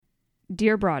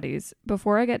Dear Broadies,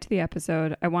 before I get to the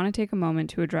episode, I want to take a moment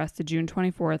to address the June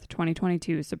 24th,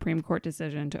 2022 Supreme Court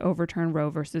decision to overturn Roe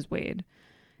v. Wade.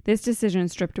 This decision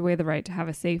stripped away the right to have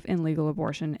a safe and legal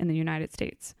abortion in the United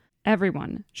States.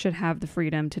 Everyone should have the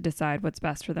freedom to decide what's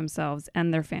best for themselves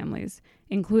and their families,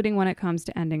 including when it comes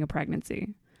to ending a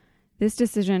pregnancy. This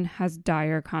decision has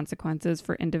dire consequences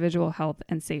for individual health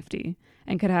and safety,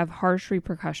 and could have harsh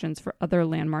repercussions for other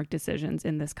landmark decisions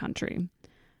in this country.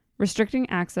 Restricting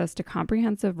access to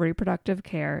comprehensive reproductive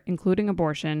care, including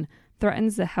abortion,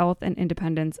 threatens the health and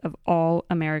independence of all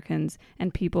Americans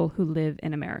and people who live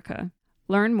in America.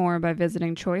 Learn more by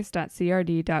visiting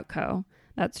choice.crd.co.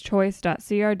 That's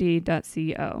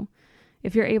choice.crd.co.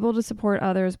 If you're able to support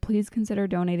others, please consider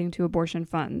donating to abortion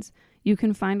funds. You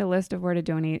can find a list of where to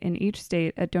donate in each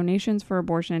state at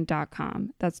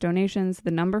donationsforabortion.com. That's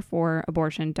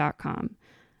donations4abortion.com.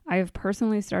 I have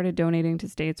personally started donating to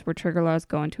states where trigger laws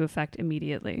go into effect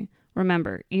immediately.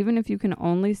 Remember, even if you can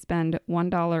only spend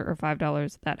 $1 or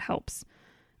 $5, that helps.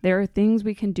 There are things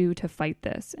we can do to fight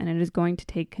this, and it is going to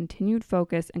take continued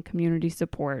focus and community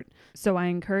support. So I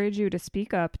encourage you to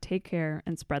speak up, take care,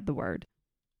 and spread the word.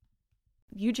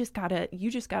 You just gotta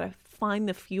find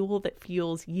the fuel that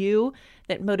fuels you,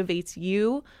 that motivates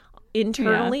you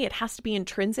internally. Yeah. It has to be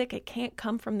intrinsic. It can't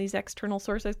come from these external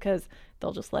sources because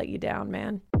they'll just let you down,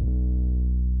 man.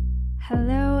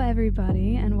 Hello,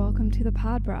 everybody, and welcome to the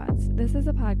Pod Broads. This is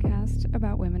a podcast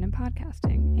about women in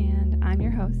podcasting, and I'm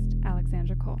your host,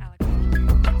 Alexandra Cole.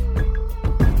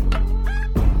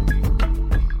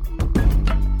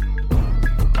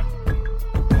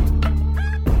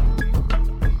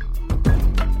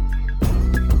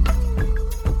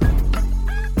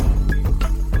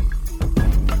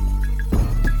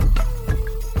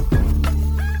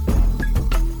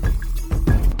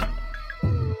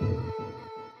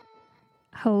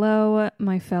 Hello,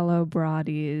 my fellow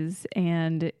broadies,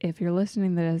 and if you're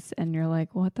listening to this and you're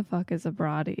like, what the fuck is a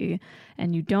broadie,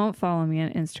 and you don't follow me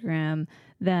on Instagram,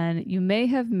 then you may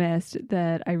have missed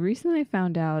that I recently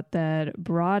found out that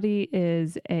broadie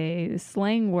is a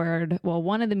slang word. Well,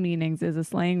 one of the meanings is a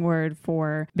slang word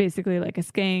for basically like a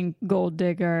skank, gold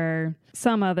digger,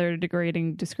 some other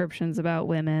degrading descriptions about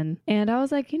women. And I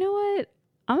was like, you know what?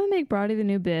 I'm going to make broadie the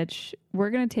new bitch.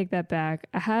 We're going to take that back.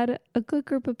 I had a good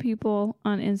group of people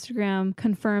on Instagram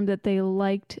confirm that they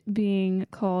liked being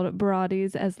called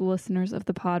broadies as listeners of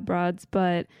the Pod Broads.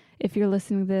 But if you're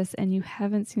listening to this and you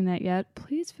haven't seen that yet,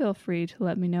 please feel free to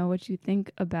let me know what you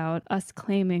think about us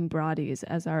claiming broadies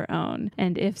as our own.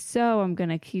 And if so, I'm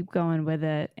going to keep going with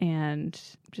it and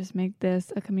just make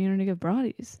this a community of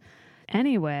broadies.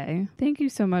 Anyway, thank you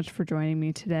so much for joining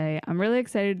me today. I'm really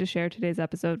excited to share today's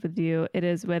episode with you. It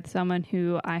is with someone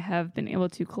who I have been able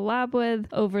to collab with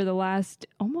over the last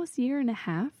almost year and a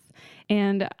half.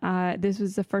 And this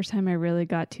was the first time I really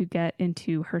got to get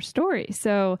into her story.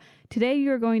 So today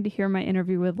you're going to hear my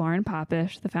interview with Lauren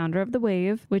Popish, the founder of The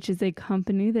Wave, which is a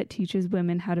company that teaches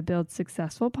women how to build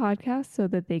successful podcasts so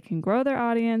that they can grow their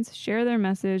audience, share their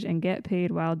message, and get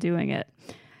paid while doing it.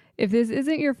 If this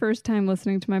isn't your first time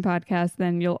listening to my podcast,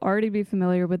 then you'll already be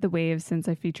familiar with The Wave since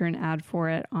I feature an ad for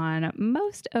it on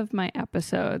most of my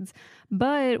episodes.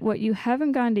 But what you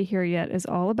haven't gotten to hear yet is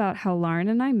all about how Lauren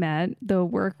and I met, the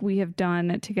work we have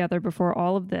done together before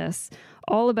all of this,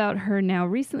 all about her now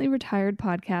recently retired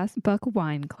podcast, Buck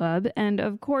Wine Club, and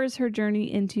of course her journey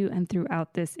into and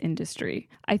throughout this industry.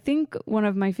 I think one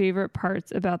of my favorite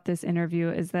parts about this interview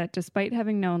is that despite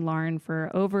having known Lauren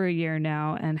for over a year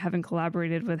now and having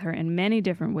collaborated with her in many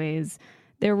different ways,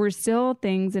 there were still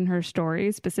things in her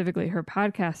story, specifically her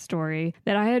podcast story,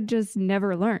 that I had just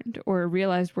never learned or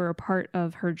realized were a part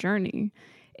of her journey.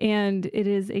 And it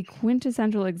is a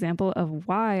quintessential example of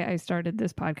why I started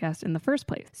this podcast in the first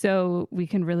place, so we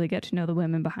can really get to know the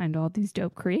women behind all these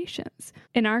dope creations.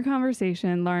 In our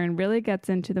conversation, Lauren really gets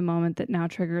into the moment that now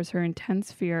triggers her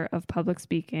intense fear of public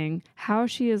speaking, how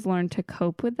she has learned to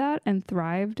cope with that and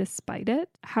thrive despite it,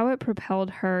 how it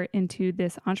propelled her into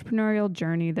this entrepreneurial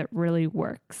journey that really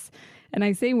works. And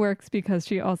I say works because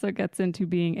she also gets into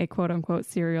being a quote-unquote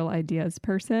serial ideas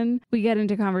person. We get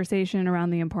into conversation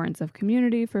around the importance of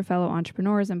community for fellow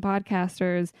entrepreneurs and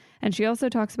podcasters, and she also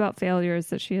talks about failures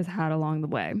that she has had along the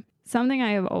way. Something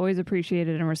I have always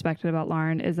appreciated and respected about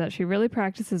Lauren is that she really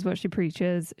practices what she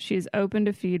preaches. She's open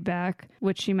to feedback,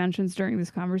 which she mentions during this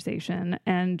conversation,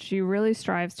 and she really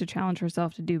strives to challenge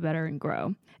herself to do better and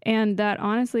grow. And that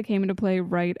honestly came into play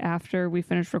right after we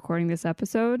finished recording this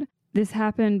episode. This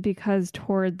happened because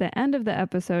toward the end of the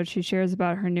episode, she shares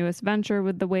about her newest venture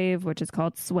with The Wave, which is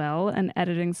called Swell, an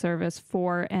editing service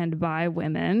for and by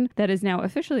women that is now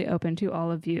officially open to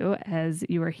all of you as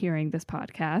you are hearing this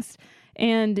podcast.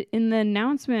 And in the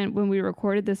announcement, when we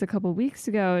recorded this a couple weeks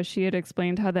ago, she had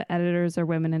explained how the editors are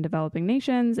women in developing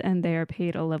nations and they are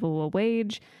paid a livable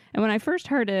wage. And when I first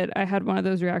heard it, I had one of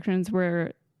those reactions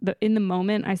where in the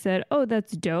moment I said, oh,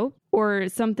 that's dope, or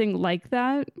something like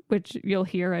that, which you'll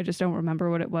hear. I just don't remember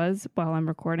what it was while I'm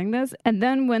recording this. And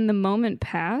then when the moment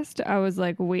passed, I was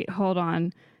like, wait, hold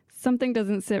on. Something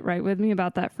doesn't sit right with me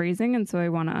about that phrasing. And so I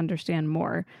want to understand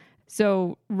more.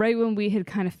 So right when we had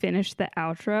kind of finished the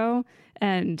outro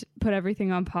and put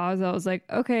everything on pause, I was like,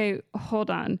 okay, hold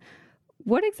on.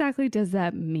 What exactly does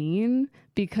that mean?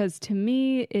 Because to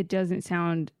me, it doesn't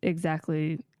sound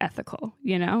exactly ethical,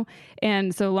 you know?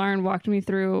 And so Lauren walked me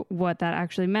through what that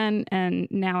actually meant and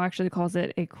now actually calls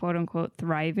it a quote unquote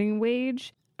thriving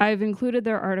wage. I've included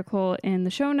their article in the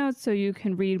show notes so you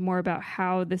can read more about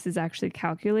how this is actually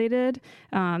calculated.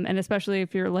 And especially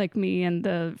if you're like me and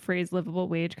the phrase livable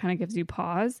wage kind of gives you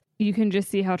pause, you can just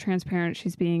see how transparent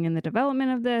she's being in the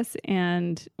development of this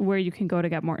and where you can go to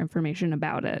get more information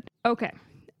about it. Okay,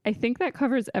 I think that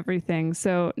covers everything.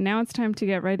 So now it's time to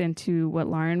get right into what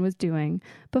Lauren was doing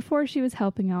before she was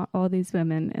helping out all these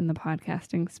women in the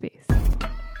podcasting space.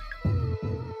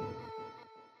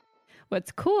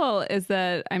 What's cool is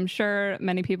that I'm sure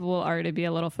many people will already be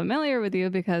a little familiar with you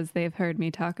because they've heard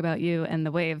me talk about you and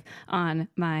the wave on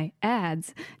my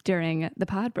ads during the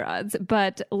Pod Broads.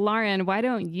 But Lauren, why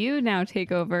don't you now take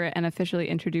over and officially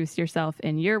introduce yourself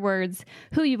in your words,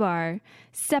 who you are,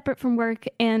 separate from work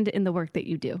and in the work that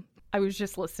you do? I was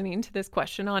just listening to this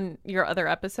question on your other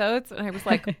episodes and I was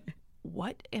like,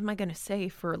 what am I going to say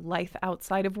for life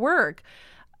outside of work?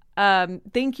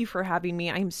 Thank you for having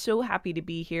me. I'm so happy to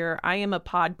be here. I am a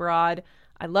pod broad.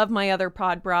 I love my other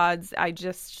pod broads. I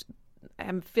just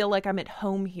feel like I'm at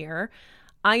home here.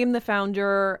 I am the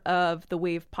founder of The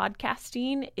Wave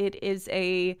Podcasting. It is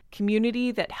a community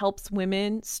that helps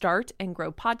women start and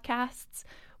grow podcasts.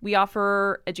 We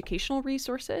offer educational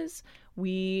resources.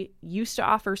 We used to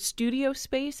offer studio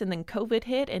space and then COVID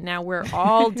hit and now we're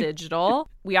all digital.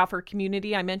 We offer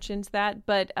community. I mentioned that,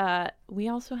 but we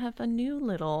also have a new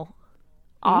little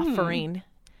offering,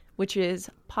 which is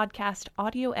podcast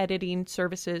audio editing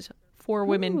services for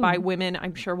women by women.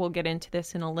 I'm sure we'll get into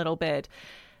this in a little bit.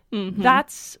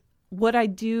 That's what I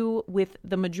do with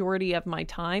the majority of my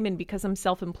time. And because I'm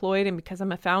self-employed and because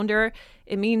I'm a founder,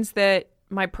 it means that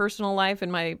my personal life and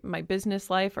my business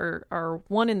life are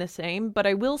one and the same. But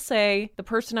I will say the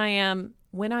person I am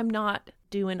when I'm not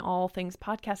doing all things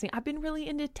podcasting, I've been really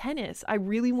into tennis. I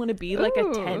really want to be like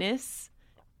a tennis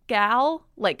gal,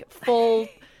 like full,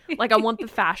 like I want the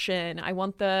fashion. I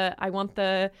want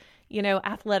the, you know,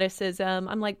 athleticism.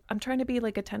 I'm trying to be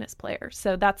like a tennis player.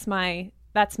 So that's me,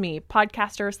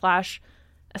 podcaster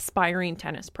 / aspiring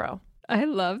tennis pro. I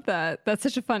love that. That's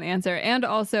such a fun answer. And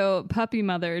also puppy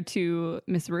mother to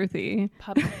Miss Ruthie.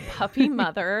 Puppy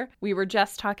mother. We were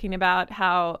just talking about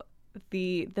how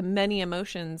the many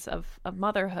emotions of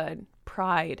motherhood,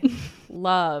 pride,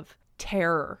 love,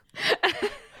 terror,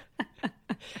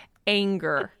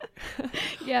 anger,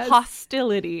 yes,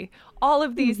 hostility, all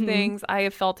of these things. I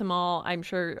have felt them all. I'm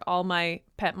sure all my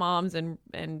pet moms and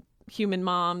human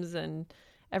moms and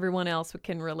everyone else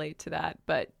can relate to that.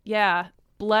 But yeah,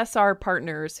 bless our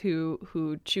partners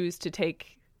who choose to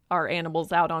take our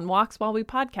animals out on walks while we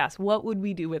podcast. What would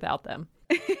we do without them?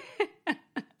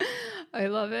 I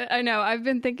love it. I know. I've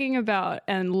been thinking about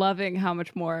and loving how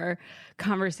much more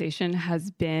conversation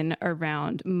has been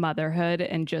around motherhood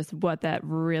and just what that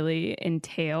really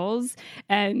entails.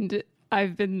 And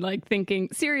I've been like thinking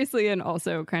seriously and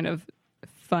also kind of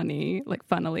funny, like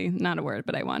funnily, not a word,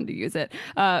 but I wanted to use it.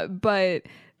 But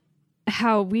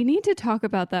how we need to talk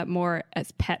about that more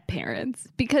as pet parents,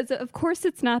 because of course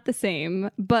it's not the same,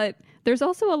 but there's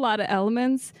also a lot of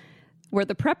elements where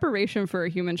the preparation for a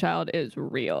human child is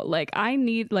real. Like I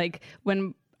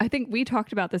think we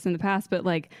talked about this in the past, but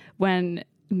like when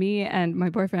me and my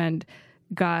boyfriend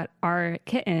got our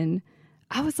kitten,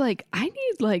 I was like, I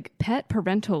need like pet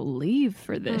parental leave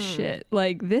for this shit.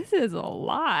 Like this is a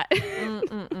lot.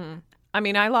 I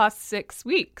mean, I lost 6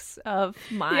 weeks of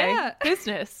my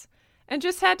business. And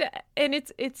just had to, and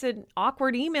it's an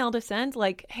awkward email to send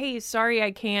like, hey, sorry,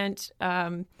 I can't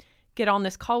get on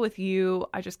this call with you.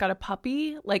 I just got a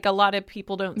puppy. Like a lot of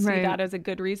people don't see that as a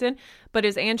good reason. But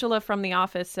as Angela from The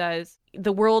Office says,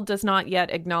 the world does not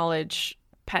yet acknowledge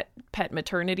pet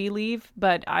maternity leave.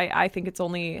 But I think it's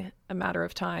only a matter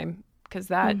of time because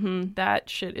that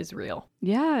shit is real.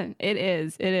 Yeah, it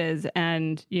is. It is.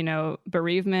 And, you know,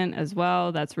 bereavement as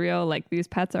well. That's real. Like these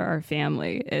pets are our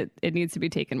family. It needs to be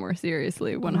taken more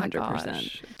seriously. 100%. Oh my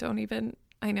gosh. Don't even.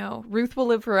 I know. Ruth will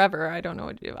live forever. I don't know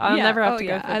what to do. I'll never have to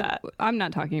go through that. I'm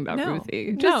not talking about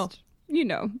Ruthie.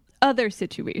 other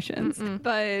situations.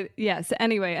 But yes,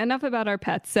 anyway, enough about our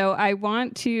pets. So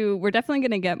we're definitely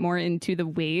going to get more into the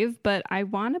wave, but I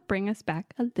want to bring us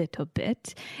back a little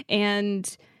bit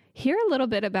and hear a little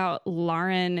bit about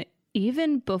Lauren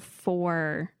even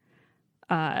before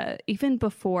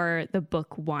the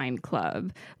book Wine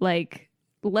Club. Like,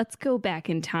 let's go back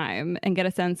in time and get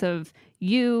a sense of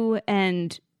you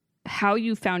and how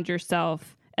you found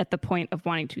yourself at the point of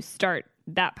wanting to start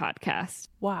that podcast.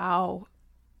 Wow.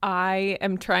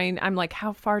 I'm like,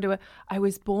 how far I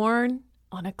was born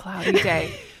on a cloudy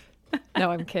day.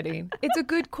 No, I'm kidding. It's a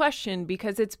good question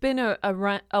because it's been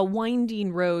a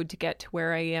winding road to get to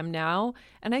where I am now.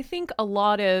 And I think a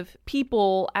lot of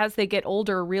people, as they get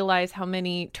older, realize how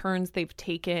many turns they've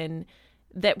taken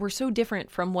that were so different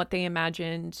from what they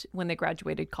imagined when they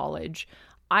graduated college.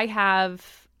 I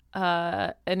have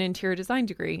an interior design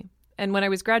degree. And when I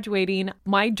was graduating,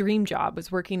 my dream job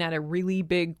was working at a really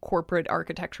big corporate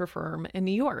architecture firm in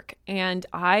New York. And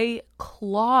I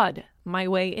clawed my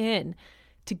way in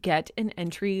to get an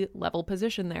entry level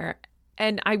position there.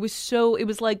 And it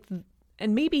was like,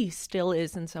 and maybe still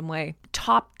is in some way,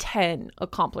 top 10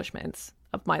 accomplishments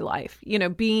of my life,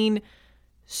 being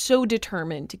so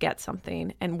determined to get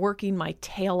something and working my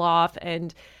tail off.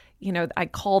 And, I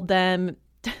called them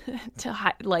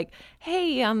to like,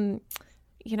 hey, I'm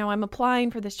applying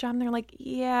for this job. And they're like,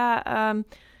 yeah,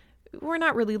 we're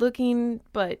not really looking,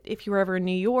 but if you were ever in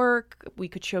New York, we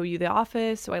could show you the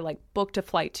office. So I booked a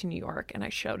flight to New York and I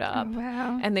showed up. Oh,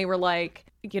 wow. And they were like,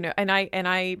 and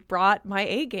I brought my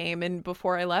A game. And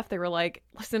before I left, they were like,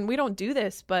 listen, we don't do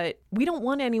this, but we don't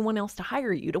want anyone else to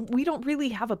hire you. We don't really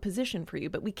have a position for you,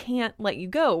 but we can't let you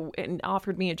go, and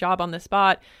offered me a job on the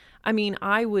spot. I mean,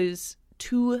 I was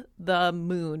to the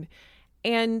moon.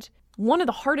 And one of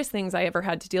the hardest things I ever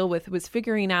had to deal with was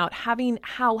figuring out having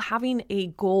a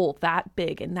goal that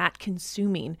big and that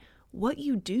consuming, what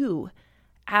you do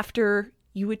after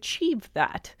you achieve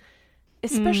that,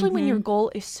 especially when your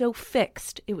goal is so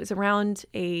fixed. It was around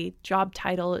a job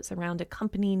title, it's around a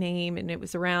company name, and it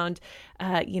was around,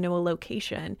 a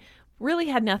location. Really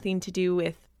had nothing to do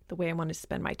with the way I wanted to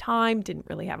spend my time, didn't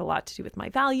really have a lot to do with my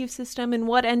value system. And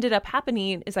what ended up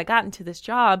happening is I got into this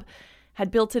job, had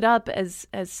built it up as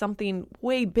something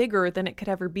way bigger than it could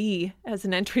ever be as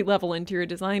an entry-level interior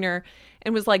designer,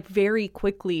 and was very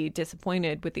quickly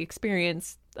disappointed with the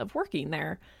experience of working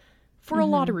there for a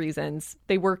lot of reasons.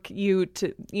 They work you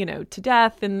to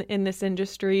death in this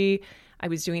industry. I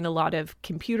was doing a lot of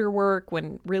computer work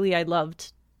when really I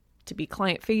loved to be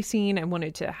client-facing. I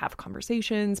wanted to have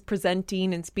conversations.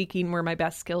 Presenting and speaking were my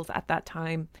best skills at that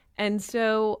time. And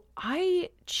so I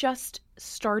just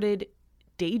started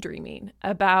daydreaming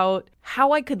about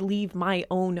how I could leave my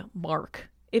own mark.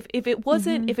 If it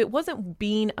wasn't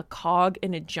being a cog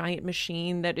in a giant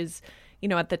machine that is,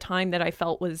 at the time that I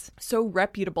felt was so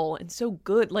reputable and so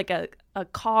good, like a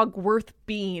cog worth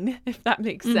being, if that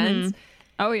makes sense.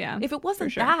 Oh yeah. If it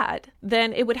wasn't that,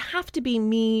 then it would have to be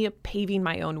me paving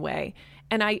my own way.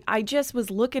 And I just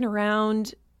was looking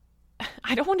around.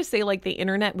 I don't want to say the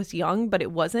internet was young, but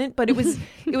it wasn't. But it was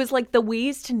the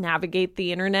ways to navigate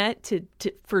the internet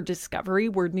for discovery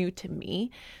were new to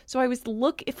me. So I was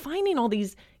finding all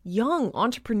these young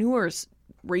entrepreneurs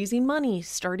raising money,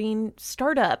 starting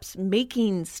startups,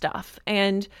 making stuff.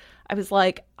 And I was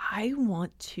like, I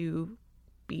want to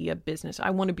be a business.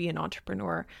 I want to be an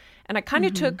entrepreneur. And I kind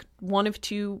of took one of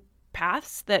two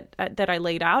paths that I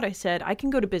laid out. I said, I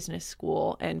can go to business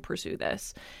school and pursue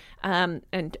this. And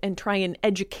try and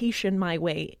education my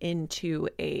way into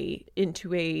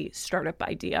a startup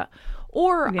idea.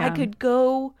 Or I could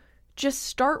go just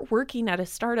start working at a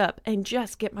startup and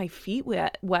just get my feet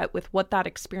wet with what that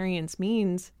experience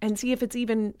means and see if it's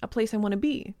even a place I want to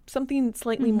be. Something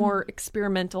slightly more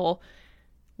experimental,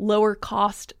 lower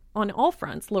cost on all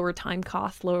fronts, lower time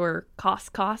cost, lower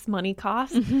cost, money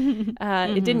cost.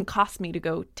 It didn't cost me to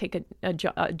go take a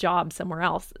job somewhere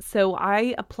else. So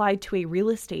I applied to a real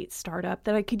estate startup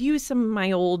that I could use some of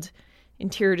my old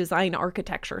interior design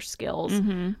architecture skills,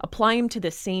 apply them to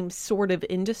the same sort of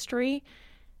industry,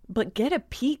 but get a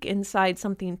peek inside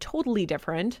something totally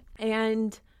different.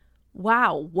 And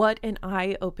wow, what an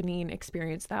eye-opening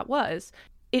experience that was.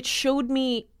 It showed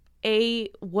me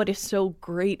what is so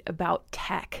great about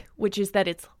tech, which is that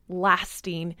it's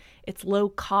lasting, it's low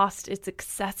cost, it's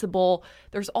accessible.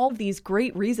 There's all these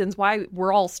great reasons why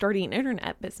we're all starting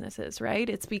internet businesses, right?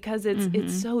 It's because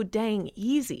it's so dang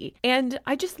easy. And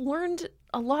I just learned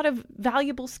a lot of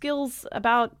valuable skills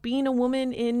about being a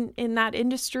woman in that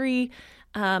industry.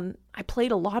 I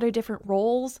played a lot of different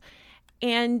roles,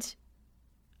 and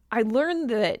I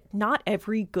learned that not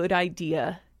every good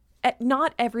idea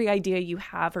not every idea you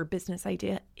have or business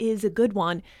idea is a good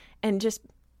one. And just,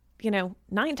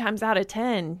 9 times out of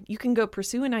 10, you can go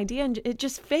pursue an idea and it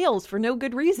just fails for no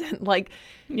good reason. Like,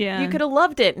 you could have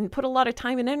loved it and put a lot of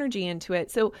time and energy into it.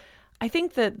 So I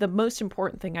think that the most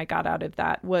important thing I got out of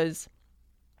that was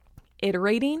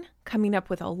iterating, coming up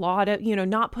with a lot of,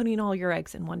 not putting all your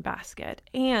eggs in one basket,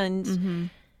 and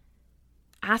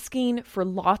asking for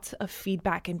lots of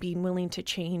feedback and being willing to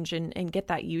change and get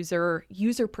that user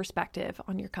perspective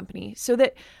on your company, so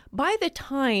that by the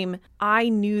time I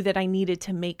knew that I needed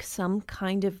to make some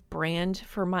kind of brand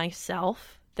for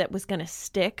myself that was going to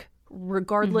stick,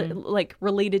 regardless, like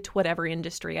related to whatever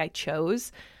industry I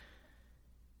chose,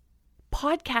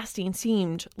 podcasting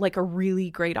seemed like a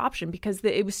really great option because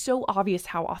it was so obvious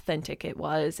how authentic it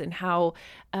was and how,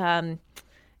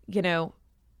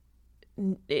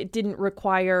 it didn't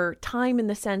require time in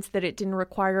the sense that it didn't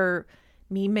require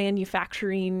me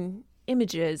manufacturing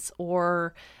images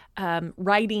or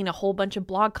writing a whole bunch of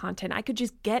blog content. I could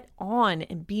just get on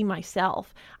and be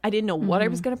myself. I didn't know what I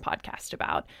was going to podcast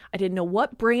about. I didn't know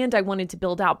what brand I wanted to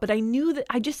build out, but I knew that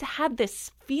I just had this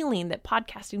feeling that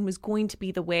podcasting was going to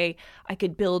be the way I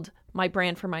could build my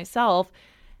brand for myself.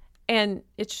 And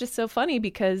it's just so funny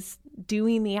because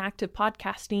doing the act of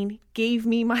podcasting gave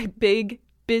me my big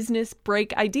business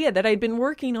break idea that I'd been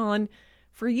working on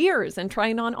for years and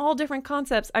trying on all different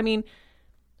concepts. I mean,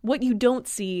 what you don't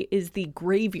see is the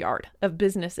graveyard of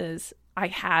businesses I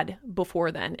had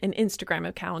before then, and Instagram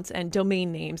accounts and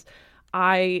domain names.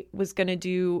 I was going to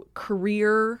do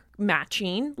career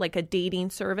matching, like a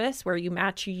dating service where you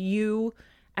match you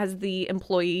as the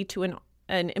employee to an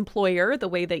employer, the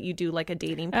way that you do like a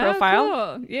dating profile.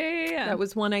 Oh, cool. Yeah. That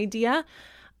was one idea.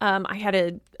 I had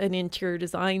an interior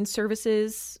design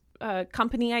services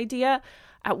company idea.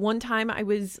 At one time, I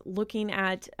was looking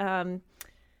at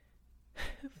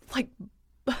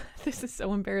this is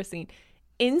so embarrassing,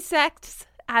 insects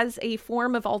as a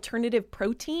form of alternative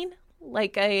protein,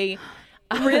 like a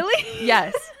really?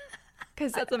 Yes,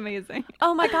 because that's amazing.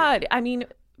 Oh my God! I mean,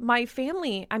 my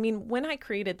family. I mean, when I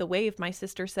created The Wave, my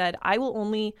sister said, "I will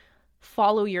only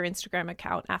follow your Instagram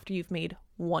account after you've made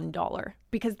 $1,"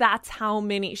 because that's how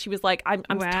many. She was like, "I'm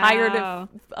Wow. tired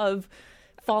of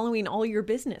following all your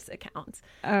business accounts."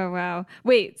 Oh, wow.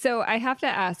 Wait, so I have to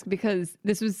ask, because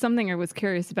this was something I was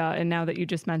curious about, and now that you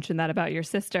just mentioned that about your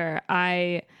sister,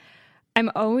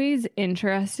 I'm always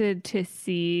interested to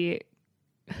see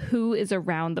who is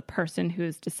around the person who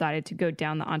has decided to go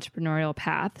down the entrepreneurial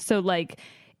path. So like,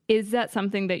 is that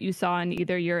something that you saw in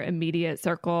either your immediate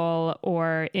circle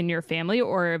or in your family,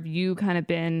 or have you kind of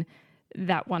been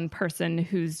that one person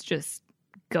who's just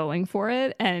going for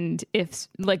it? And if,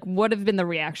 like, what have been the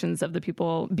reactions of the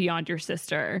people beyond your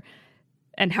sister,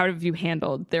 and how have you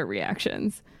handled their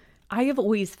reactions? I have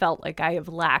always felt like I have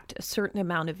lacked a certain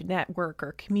amount of network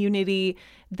or community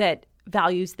that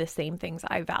values the same things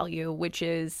I value, which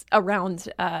is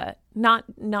around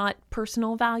not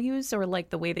personal values or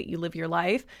like the way that you live your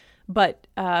life, but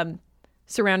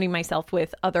surrounding myself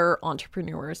with other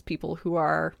entrepreneurs, people who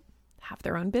have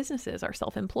their own businesses, are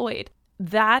self-employed.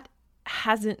 That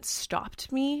hasn't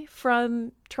stopped me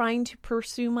from trying to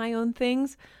pursue my own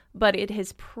things, but it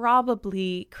has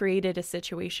probably created a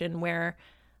situation where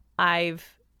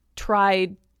I've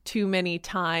tried too many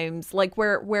times, like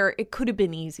where it could have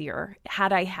been easier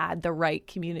had I had the right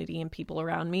community and people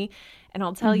around me. And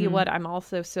I'll tell you what, I'm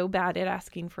also so bad at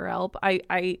asking for help.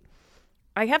 I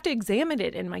have to examine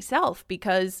it in myself,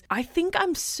 because I think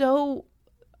I'm so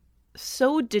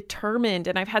determined,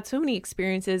 and I've had so many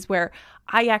experiences where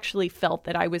I actually felt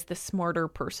that I was the smarter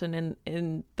person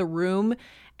in the room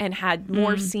and had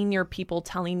more senior people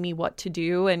telling me what to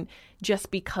do, and just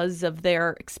because of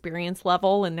their experience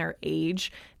level and their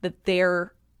age, that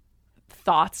their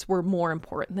thoughts were more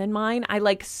important than mine.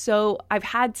 I've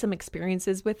had some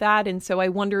experiences with that, and so I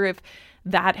wonder if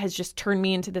that has just turned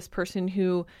me into this person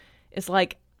who is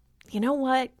like, you know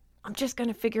what? I'm just going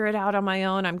to figure it out on my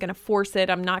own. I'm going to force it.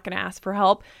 I'm not going to ask for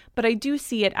help. But I do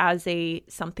see it as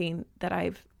something that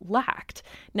I've lacked.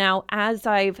 Now, as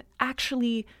I've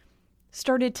actually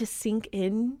started to sink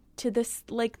into this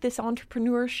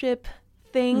entrepreneurship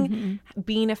thing,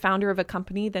 being a founder of a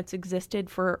company that's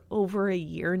existed for over a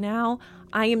year now,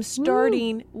 I am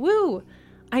starting,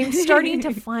 I'm starting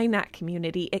to find that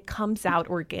community. It comes out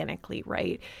organically,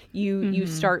 right? You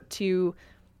start to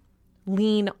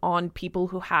lean on people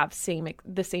who have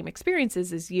the same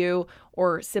experiences as you,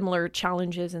 or similar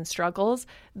challenges and struggles.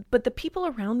 But the people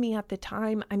around me at the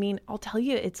time, I mean, I'll tell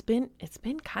you, it's been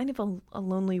kind of a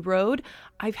lonely road.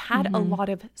 I've had a lot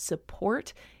of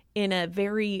support in a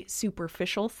very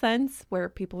superficial sense, where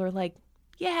people are like,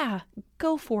 yeah,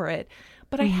 go for it.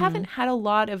 But I haven't had a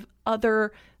lot of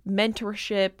other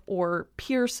mentorship or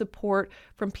peer support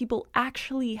from people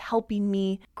actually helping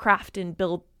me craft and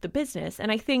build the business.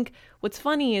 And I think what's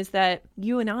funny is that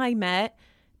you and I met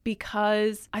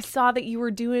because I saw that you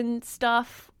were doing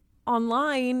stuff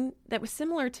online that was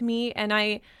similar to me, and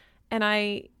I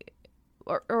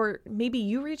or maybe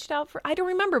you reached out for, I don't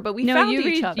remember, but we found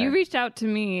each other. You reached out to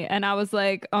me and I was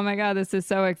like, oh my God, this is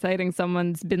so exciting.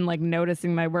 Someone's been like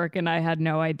noticing my work and I had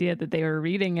no idea that they were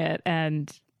reading it. And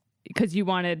because you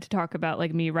wanted to talk about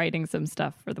like me writing some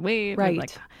stuff for the Wave, right? And,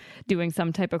 like doing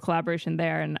some type of collaboration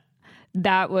there. And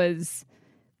that was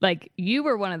like, you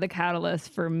were one of the catalysts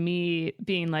for me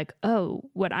being like, oh,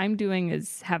 what I'm doing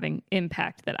is having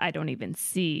impact that I don't even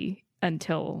see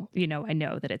until, I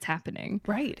know that it's happening.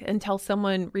 Right. Until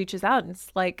someone reaches out and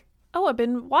it's like, oh, I've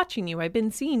been watching you. I've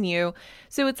been seeing you.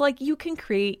 So it's like you can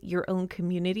create your own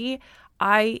community.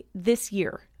 This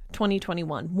year,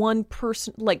 2021, one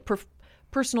person, like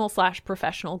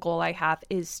personal/professional goal I have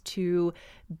is to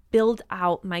build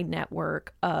out my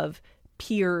network of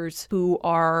peers who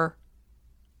are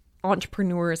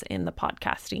entrepreneurs in the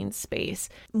podcasting space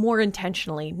more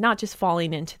intentionally, not just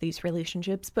falling into these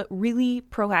relationships, but really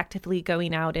proactively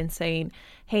going out and saying,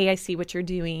 hey, I see what you're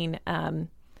doing. I'm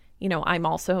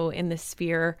also in this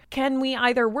sphere. Can we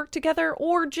either work together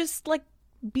or just like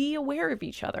be aware of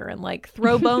each other and like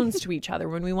throw bones to each other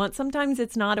when we want? Sometimes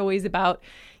it's not always about,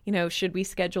 should we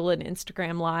schedule an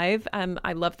Instagram live?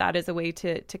 I love that as a way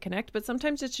to connect, but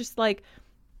sometimes it's just like,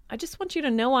 I just want you to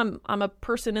know I'm a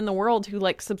person in the world who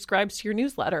like subscribes to your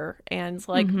newsletter, and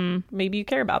like maybe you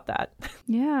care about that.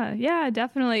 Yeah,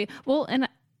 definitely. Well, and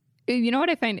you know what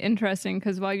I find interesting,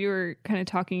 because while you were kind of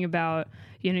talking about,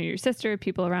 your sister,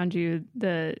 people around you,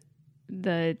 the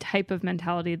type of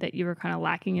mentality that you were kind of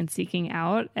lacking and seeking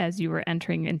out as you were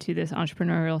entering into this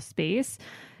entrepreneurial space,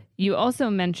 you also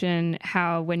mentioned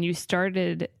how when you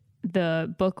started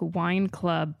the Book Wine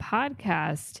Club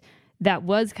podcast, that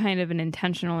was kind of an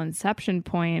intentional inception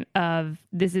point of,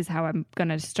 this is how I'm going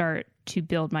to start to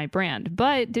build my brand.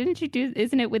 But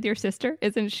isn't it with your sister?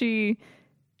 Isn't she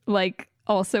like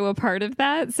also a part of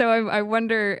that? So I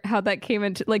wonder how that came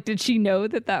into, like, did she know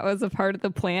that was a part of the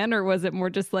plan, or was it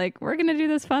more just like, we're going to do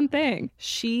this fun thing?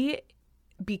 She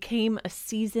became a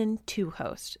season 2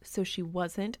 host. So she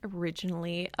wasn't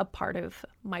originally a part of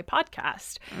my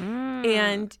podcast.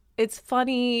 And it's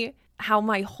funny how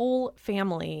my whole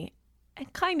family,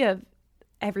 and kind of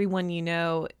everyone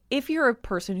if you're a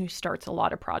person who starts a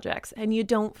lot of projects and you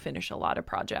don't finish a lot of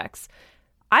projects,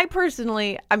 I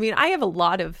have a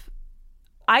lot of,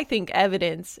 I think,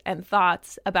 evidence and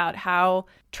thoughts about how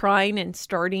trying and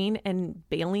starting and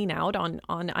bailing out on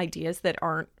ideas that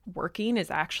aren't working is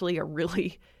actually a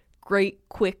really great,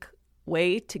 quick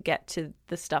way to get to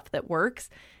the stuff that works.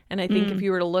 And I think if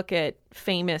you were to look at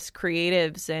famous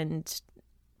creatives and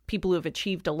people who have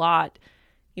achieved a lot,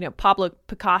 Pablo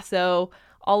Picasso,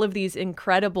 all of these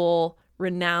incredible,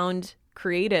 renowned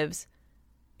creatives,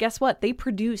 guess what? They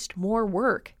produced more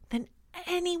work than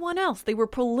anyone else. They were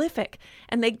prolific,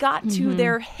 and they got to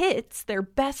their hits, their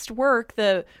best work,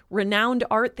 the renowned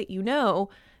art that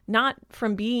not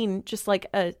from being just like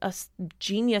a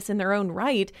genius in their own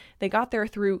right. They got there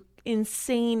through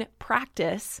insane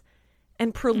practice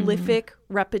and prolific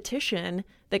repetition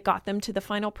that got them to the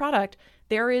final product.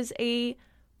 There is a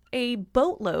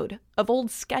boatload of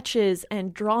old sketches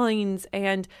and drawings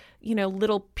and,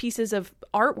 little pieces of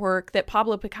artwork that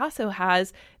Pablo Picasso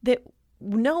has that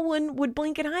no one would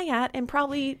blink an eye at and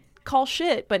probably call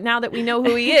shit. But now that we know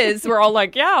who he is, we're all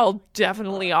like, yeah, I'll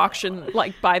definitely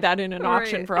buy that in an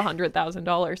auction for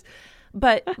 $100,000.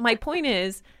 But my point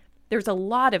is, there's a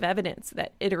lot of evidence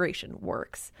that iteration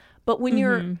works. But when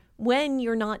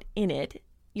you're not in it,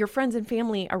 your friends and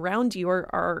family around you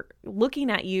are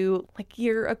looking at you like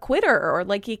you're a quitter or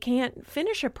like you can't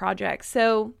finish a project.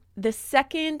 So the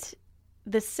second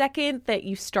that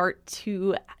you start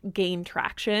to gain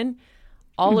traction,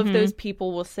 all of those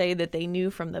people will say that they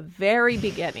knew from the very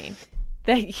beginning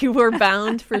that you were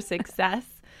bound for success.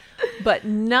 But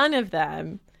none of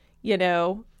them,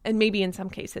 and maybe in some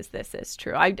cases this is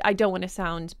true. I don't want to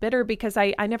sound bitter because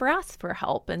I never asked for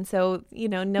help. And so,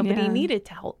 nobody needed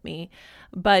to help me.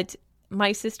 But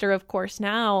my sister, of course,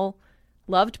 now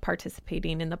loved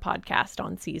participating in the podcast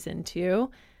on season 2.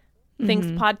 Thinks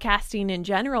podcasting in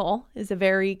general is a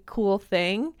very cool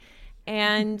thing.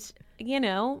 And,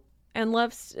 and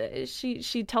loves,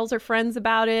 she tells her friends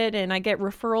about it, and I get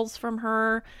referrals from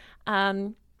her.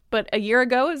 But a year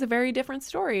ago is a very different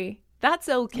story. That's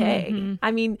okay.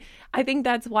 I think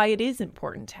that's why it is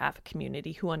important to have a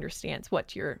community who understands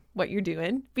what you're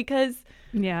doing, because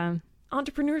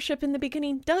entrepreneurship in the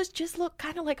beginning does just look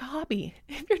kind of like a hobby.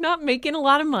 If you're not making a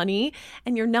lot of money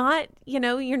and you're not,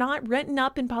 you're not renting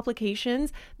up in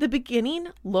publications, the beginning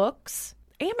looks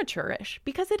amateurish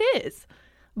because it is.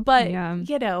 But,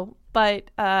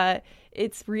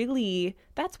 it's really,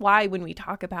 that's why when we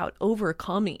talk about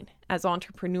overcoming as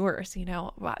entrepreneurs,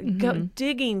 go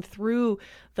digging through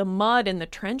the mud and the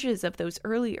trenches of those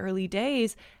early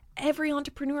days, every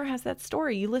entrepreneur has that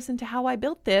story. You listen to How I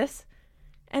Built This,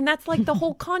 and that's like the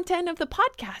whole content of the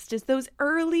podcast is those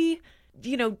early,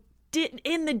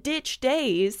 in the ditch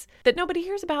days that nobody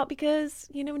hears about because,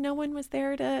 no one was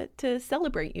there to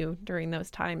celebrate you during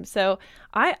those times. So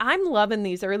I'm loving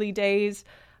these early days.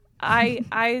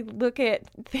 I look at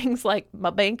things like my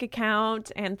bank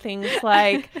account and things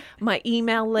like my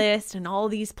email list and all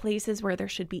these places where there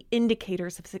should be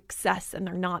indicators of success and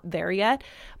they're not there yet.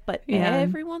 But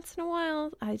every once in a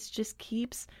while, it just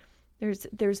keeps...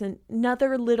 There's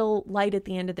another little light at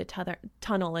the end of the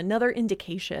tunnel, another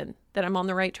indication that I'm on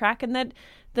the right track and that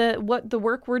the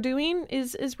work we're doing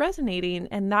is resonating.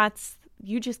 And that's,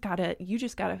 you just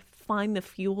gotta find the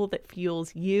fuel that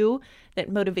fuels you, that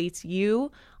motivates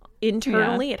you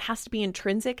internally. It has to be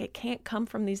intrinsic. It can't come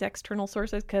from these external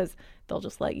sources because they'll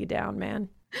just let you down, man.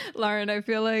 Lauren, I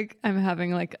feel like I'm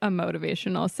having like a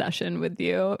motivational session with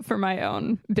you for my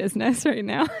own business right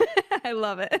now. I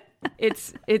love it.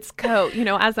 It's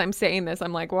as I'm saying this,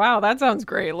 I'm like, wow, that sounds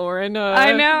great, Lauren.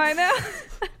 I know.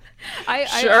 I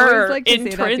always like to say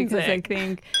that because I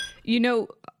think,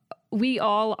 we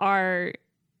all are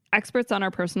experts on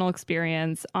our personal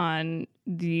experience, on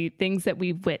the things that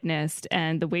we've witnessed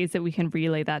and the ways that we can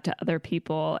relay that to other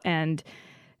people. And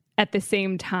at the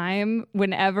same time,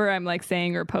 whenever I'm like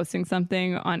saying or posting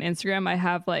something on Instagram, I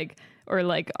have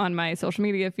or on my social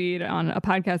media feed, on a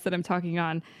podcast that I'm talking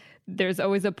on, there's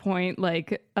always a point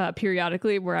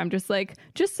periodically where I'm just like,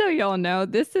 just so y'all know,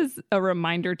 this is a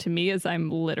reminder to me as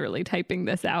I'm literally typing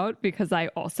this out, because I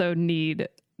also need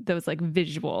those like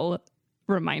visual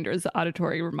reminders,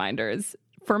 auditory reminders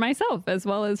for myself, as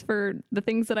well as for the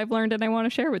things that I've learned and I want to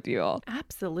share with you all.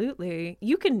 Absolutely.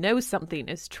 You can know something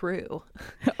is true.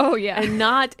 Oh, yeah. And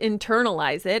not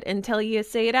internalize it until you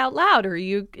say it out loud or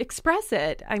you express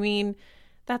it. I mean,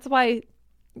 that's why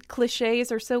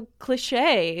cliches are so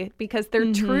cliche, because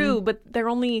they're true, but they're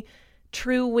only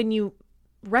true when you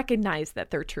recognize that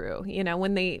they're true,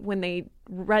 when they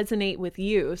resonate with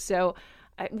you. So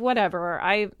whatever,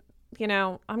 I'm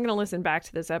going to listen back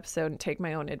to this episode and take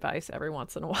my own advice every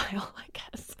once in a while, I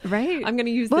guess. Right. I'm going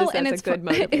to use this as a good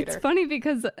motivator. It's funny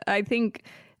because I think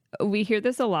we hear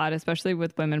this a lot, especially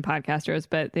with women podcasters,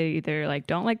 but they either like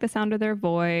don't like the sound of their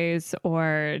voice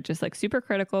or just like super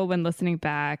critical when listening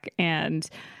back. And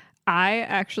I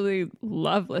actually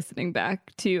love listening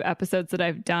back to episodes that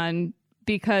I've done,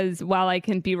 because while I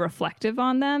can be reflective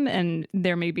on them and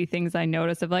there may be things I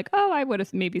notice of like, oh, I would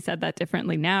have maybe said that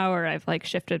differently now, or I've like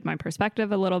shifted my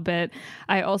perspective a little bit.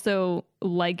 I also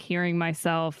like hearing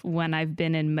myself when I've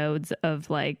been in modes of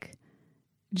like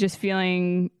just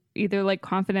feeling either like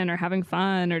confident or having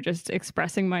fun or just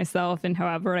expressing myself in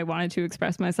however I wanted to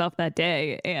express myself that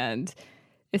day. And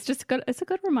it's just good. It's a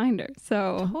good reminder.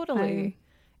 So totally.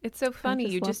 It's so funny.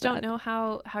 You just don't know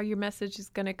how your message is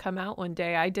going to come out one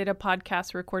day. I did a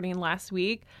podcast recording last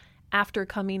week after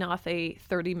coming off a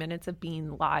 30 minutes of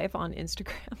being live on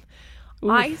Instagram.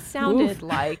 I sounded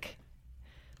like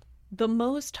the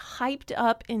most hyped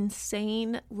up,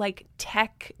 insane, like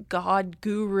tech god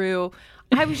guru.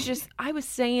 I was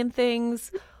saying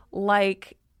things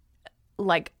like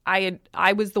I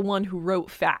was the one who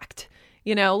wrote fact,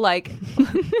 like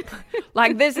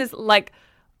this is like,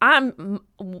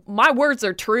 my words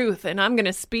are truth and I'm going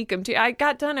to speak them to you. I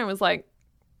got done and was like,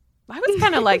 I was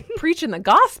kind of like preaching the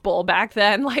gospel back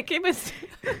then. Like it was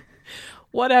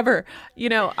whatever,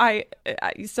 I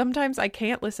sometimes I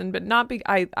can't listen, but not be,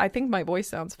 I think my voice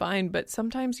sounds fine, but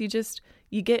sometimes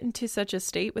you get into such a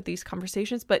state with these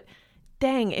conversations. But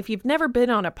dang, if you've never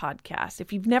been on a podcast,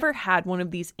 if you've never had one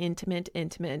of these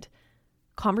intimate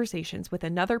conversations with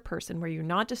another person where you're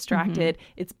not distracted,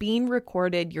 it's being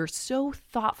recorded, you're so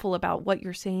thoughtful about what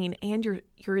you're saying, and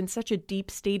you're in such a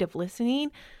deep state of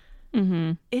listening,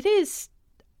 it is,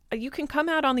 you can come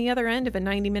out on the other end of a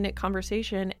 90-minute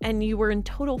conversation and you were in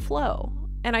total flow.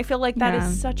 And I feel like that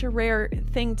is such a rare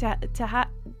thing to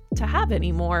have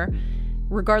anymore,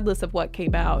 regardless of what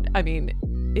came out. I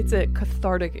mean, it's a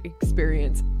cathartic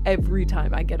experience every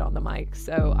time I get on the mic,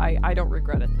 so I don't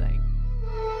regret a thing.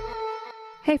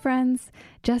 Hey friends,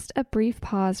 just a brief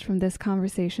pause from this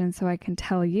conversation so I can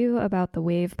tell you about The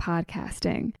Wave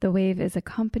Podcasting. The Wave is a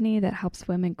company that helps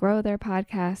women grow their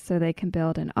podcasts so they can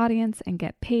build an audience and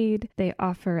get paid. They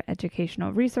offer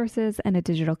educational resources and a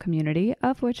digital community,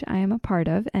 of which I am a part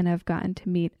of, and have gotten to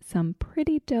meet some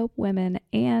pretty dope women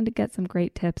and get some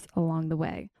great tips along the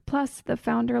way. Plus, the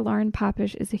founder, Lauren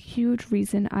Popish, is a huge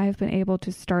reason I've been able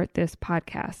to start this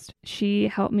podcast. She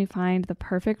helped me find the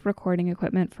perfect recording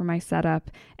equipment for my setup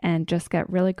and just get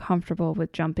really comfortable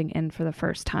with jumping in for the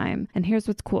first time. And here's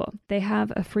what's cool. They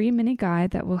have a free mini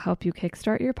guide that will help you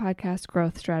kickstart your podcast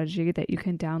growth strategy that you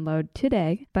can download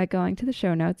today by going to the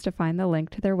show notes to find the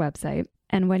link to their website.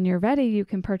 And when you're ready, you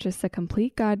can purchase the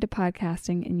complete guide to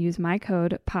podcasting and use my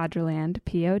code PODRALAND,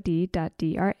 POD.DRALAND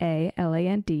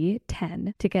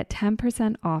 10 to get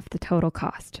 10% off the total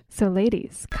cost. So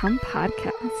ladies, come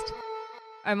podcast.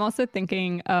 I'm also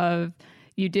thinking of,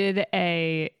 you did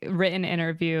a written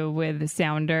interview with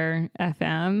Sounder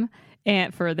FM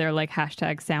and for their like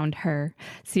hashtag Sound Her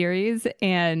series.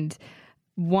 And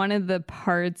one of the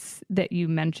parts that you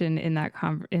mentioned in that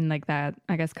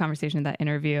conversation, that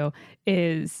interview,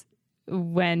 is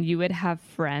when you would have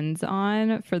friends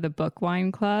on for the book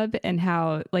wine club and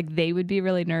how like they would be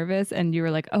really nervous and you were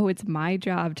like, oh, it's my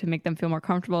job to make them feel more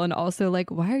comfortable. And also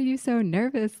like, why are you so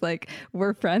nervous? Like,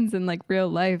 we're friends in like real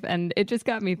life. And it just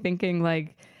got me thinking,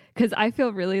 like, because I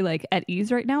feel really like at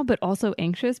ease right now, but also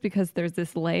anxious because there's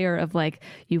this layer of like,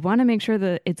 you want to make sure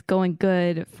that it's going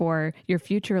good for your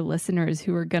future listeners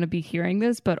who are going to be hearing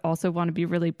this, but also want to be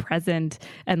really present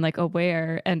and like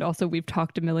aware. And also we've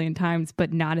talked a million times,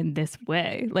 but not in this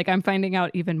way. Like I'm finding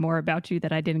out even more about you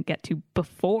that I didn't get to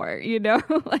before, you know,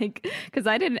 like, because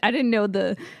I didn't know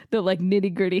the like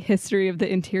nitty gritty history of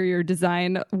the interior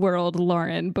design world,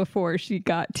 Lauren, before she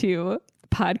got to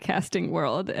podcasting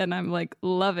world, and I'm like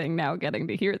loving now getting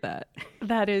to hear that.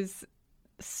 That is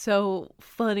so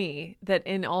funny that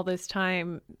in all this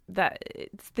time that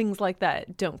it's things like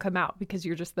that don't come out because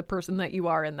you're just the person that you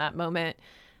are in that moment.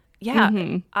 Yeah.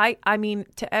 I mean,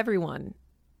 to everyone,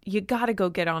 you got to go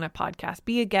get on a podcast,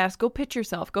 be a guest, go pitch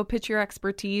yourself, go pitch your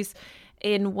expertise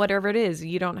in whatever it is.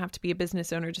 You don't have to be a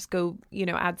business owner. Just go,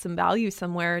 add some value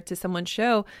somewhere to someone's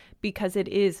show, because it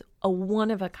is a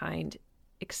one of a kind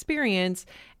experience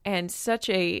and such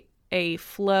a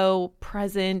flow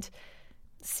present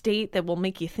state that will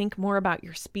make you think more about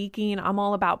your speaking. I'm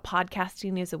all about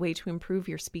podcasting as a way to improve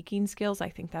your speaking skills. I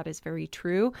think that is very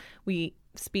true.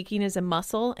 Speaking is a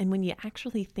muscle, and when you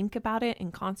actually think about it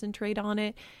and concentrate on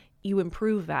it, you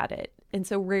improve at it. And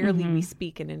so rarely we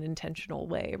speak in an intentional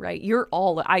way, right? You are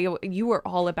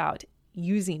all about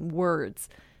using words,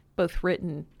 both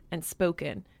written and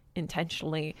spoken,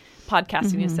 intentionally.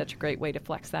 Podcasting is such a great way to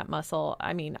flex that muscle.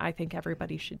 I mean, I think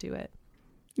everybody should do it.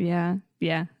 Yeah.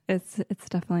 It's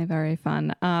definitely very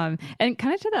fun. And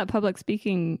kind of to that public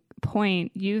speaking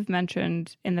point, you've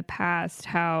mentioned in the past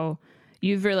how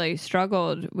you've really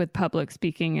struggled with public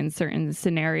speaking in certain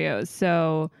scenarios.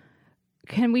 So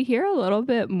can we hear a little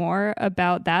bit more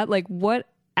about that? Like, what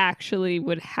actually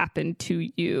would happen to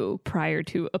you prior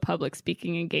to a public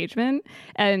speaking engagement,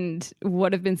 and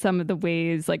what have been some of the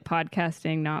ways, like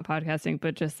podcasting, not podcasting,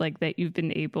 but just like that you've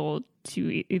been able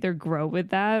to either grow with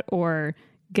that or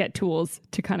get tools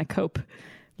to kind of cope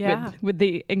with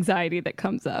the anxiety that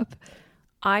comes up?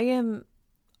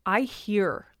 I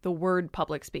hear the word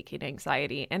public speaking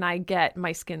anxiety and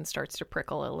my skin starts to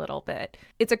prickle a little bit.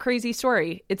 It's a crazy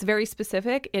story. It's very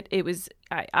specific.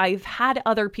 I've had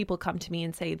other people come to me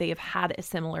and say they have had a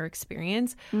similar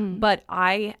experience, but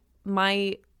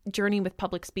my journey with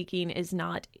public speaking is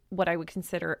not what I would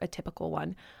consider a typical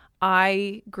one.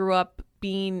 I grew up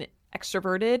being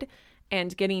extroverted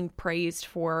and getting praised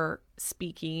for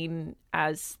speaking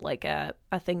as like a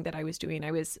thing that I was doing.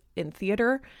 I was in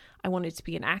theater. I wanted to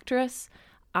be an actress.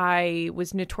 I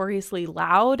was notoriously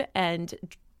loud and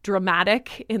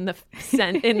dramatic in the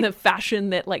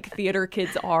fashion that like theater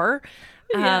kids are.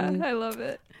 I love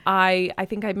it. I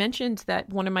think I mentioned that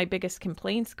one of my biggest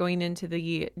complaints going into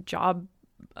the job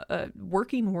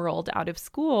working world out of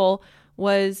school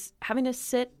was having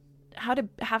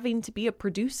to be a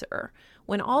producer,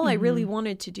 when all I really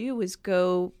wanted to do was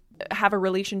go have a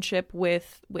relationship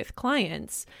with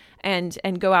clients and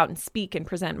go out and speak and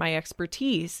present my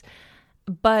expertise.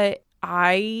 But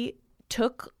I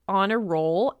took on a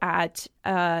role at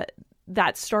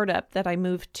that startup that I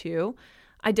moved to.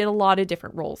 I did a lot of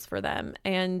different roles for them.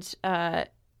 And, I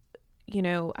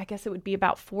guess it would be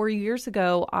about 4 years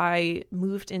ago, I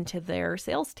moved into their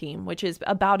sales team, which is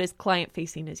about as client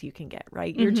facing as you can get,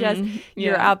 right?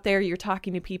 You're out there, you're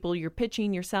talking to people, you're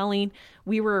pitching, you're selling.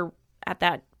 We were at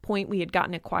that point we had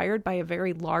gotten acquired by a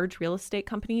very large real estate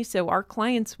company. So our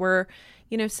clients were,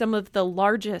 some of the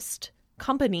largest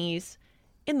companies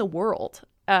in the world,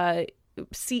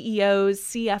 CEOs,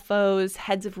 CFOs,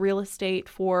 heads of real estate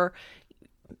for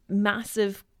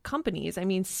massive companies. I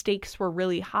mean, stakes were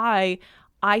really high.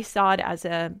 I saw it as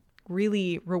a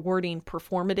really rewarding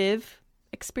performative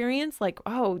experience. Like,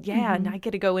 oh yeah, and I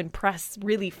get to go impress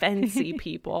really fancy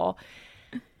people.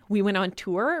 We went on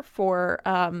tour for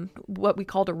what we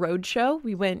called a road show.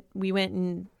 We went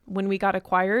and when we got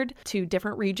acquired to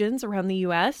different regions around the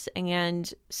U.S.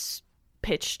 and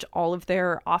pitched all of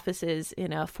their offices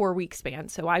in a 4-week span.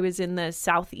 So I was in the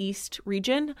Southeast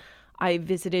region. I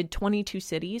visited 22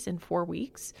 cities in 4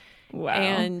 weeks. Wow.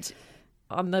 And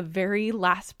on the very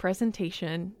last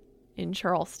presentation in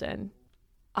Charleston,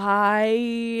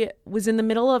 I was in the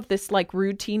middle of this like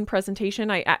routine presentation.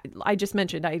 I just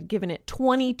mentioned I had given it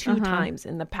 22 times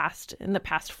in the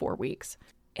past 4 weeks.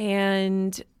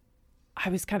 And I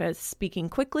was kind of speaking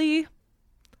quickly.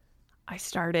 I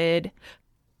started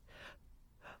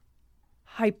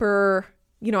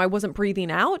I wasn't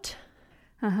breathing out.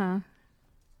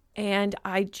 And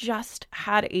I just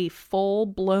had a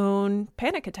full-blown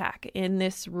panic attack in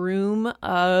this room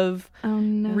of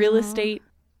real estate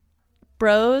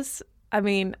bros. I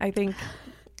mean, I think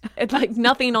it's like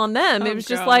nothing on them. It was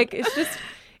just like,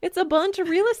 it's a bunch of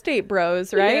real estate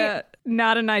bros, right? Yeah,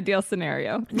 not an ideal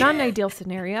scenario. Not an ideal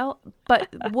scenario. But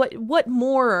what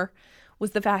more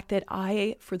was the fact that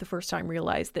I, for the first time,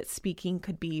 realized that speaking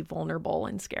could be vulnerable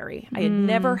and scary. I had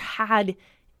never had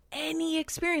any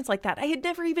experience like that. I had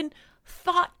never even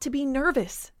thought to be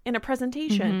nervous in a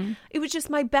presentation. It was just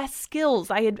my best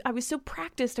skills. I was so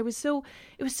practiced. it was so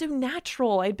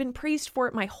natural. I'd been praised for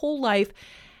it my whole life.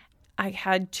 I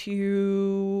had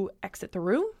to exit the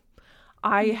room.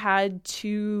 I had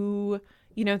to,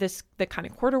 the kind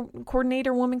of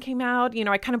coordinator woman came out.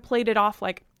 I kind of played it off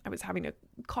like I was having a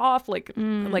cough, like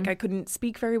I couldn't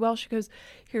speak very well. She goes,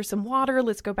 "Here's some water.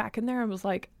 Let's go back in there." I was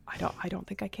like, I don't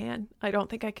think I can. I don't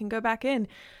think I can go back in.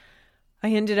 I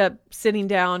ended up sitting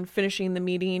down, finishing the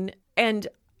meeting, and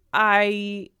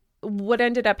what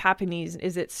ended up happening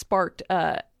is it sparked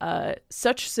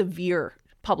such severe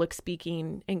public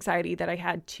speaking anxiety that I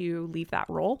had to leave that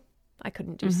role. I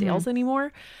couldn't do sales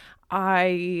anymore.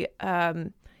 There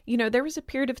was a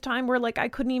period of time where like I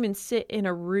couldn't even sit in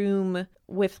a room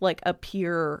with like a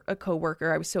peer, a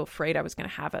coworker. I was so afraid I was going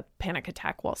to have a panic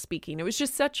attack while speaking. It was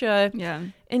just such a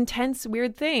intense,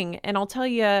 weird thing. And I'll tell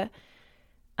you,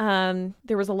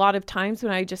 there was a lot of times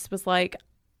when I just was like,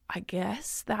 I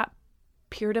guess that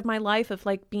period of my life of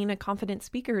like being a confident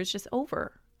speaker is just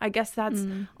over. I guess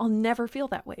I'll never feel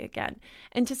that way again.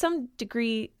 And to some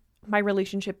degree, my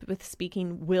relationship with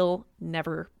speaking will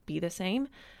never be the same.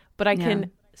 But I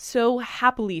can so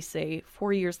happily say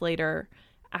 4 years later,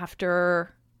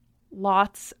 after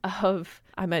lots of,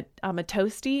 I'm a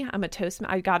toastie,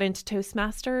 I got into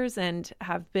Toastmasters and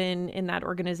have been in that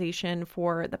organization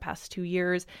for the past 2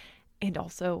 years, and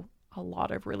also a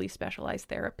lot of really specialized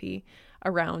therapy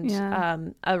around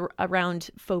around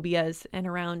phobias and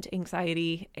around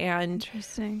anxiety. And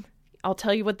interesting. I'll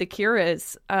tell you what the cure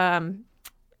is.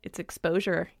 It's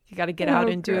exposure. You got to get out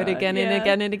and do it again and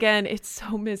again and again. It's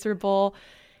so miserable.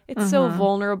 It's so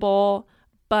vulnerable.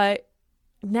 But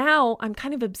now I'm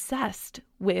kind of obsessed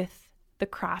with the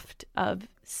craft of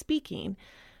speaking.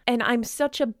 And I'm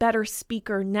such a better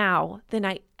speaker now than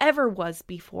I ever was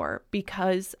before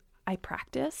because I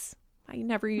practice. I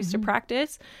never used to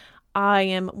practice. I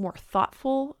am more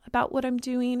thoughtful about what I'm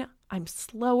doing. I'm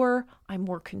slower. I'm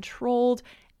more controlled.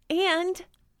 And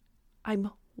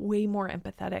I'm way more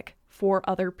empathetic for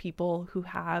other people who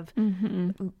have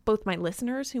both my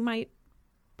listeners who might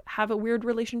have a weird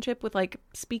relationship with like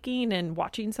speaking and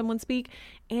watching someone speak,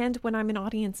 and when I'm an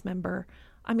audience member.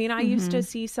 I mean, I used to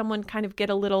see someone kind of get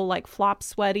a little like flop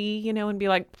sweaty, and be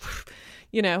like,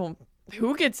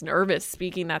 who gets nervous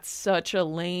speaking? That's such a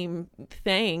lame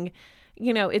thing.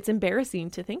 It's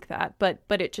embarrassing to think that, but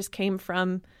it just came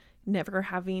from never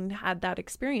having had that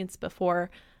experience before.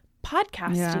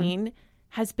 Podcasting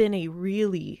has been a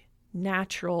really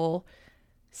natural,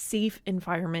 safe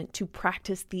environment to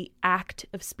practice the act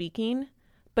of speaking,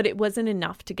 but it wasn't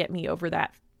enough to get me over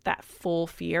that full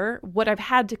fear. What I've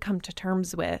had to come to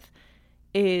terms with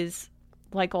is,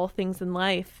 like all things in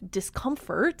life,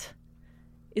 discomfort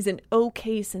is an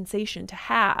okay sensation to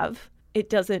have. It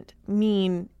doesn't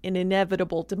mean an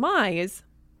inevitable demise,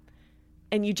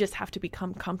 and you just have to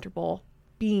become comfortable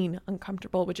being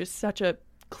uncomfortable, which is such a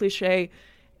cliche.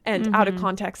 And out of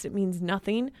context, it means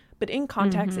nothing. But in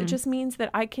context, it just means that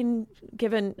I can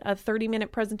give a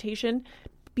 30-minute presentation,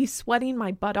 be sweating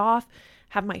my butt off,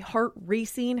 have my heart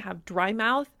racing, have dry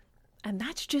mouth. And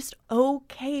that's just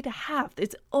okay to have.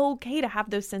 It's okay to have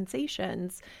those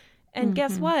sensations. And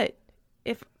guess what?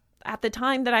 If at the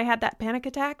time that I had that panic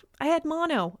attack, I had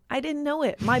mono. I didn't know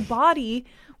it. My body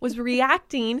was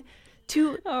reacting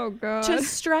to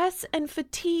stress and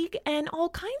fatigue and all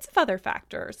kinds of other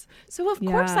factors. So of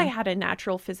course I had a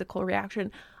natural physical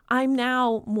reaction. I'm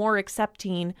now more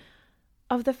accepting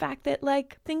of the fact that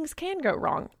like things can go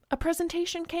wrong. A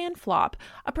presentation can flop.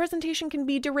 A presentation can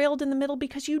be derailed in the middle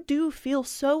because you do feel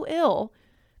so ill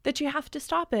that you have to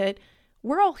stop it.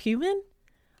 We're all human.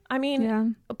 I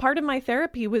mean, a part of my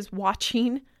therapy was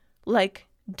watching like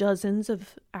dozens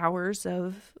of hours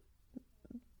of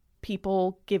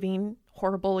people giving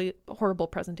horrible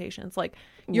presentations, like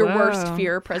your worst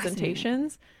fear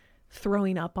presentations,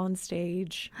 throwing up on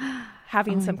stage,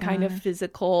 having some kind of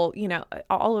physical, you know,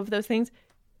 all of those things.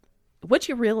 What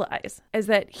you realize is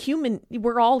that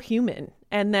we're all human,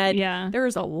 and that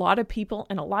there's a lot of people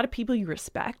and a lot of people you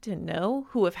respect and know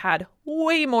who have had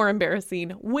way more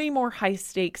embarrassing, way more high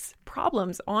stakes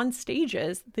problems on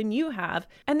stages than you have.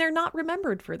 And they're not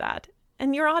remembered for that.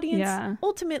 And your audience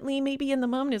ultimately maybe in the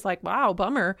moment is like, wow,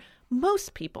 bummer.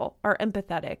 Most people are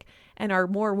empathetic and are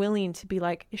more willing to be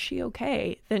like, is she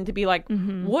okay? Than to be like,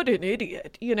 what an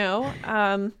idiot, you know?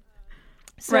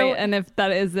 So, right. And if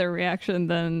that is their reaction,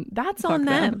 then that's on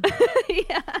them.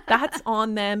 That's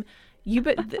on them. You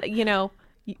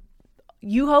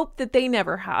hope that they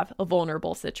never have a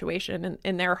vulnerable situation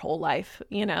in their whole life,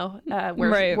 you know,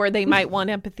 where they might want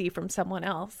empathy from someone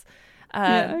else.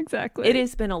 Exactly. It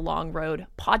has been a long road.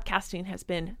 Podcasting has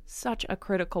been such a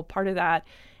critical part of that.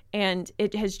 And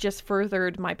it has just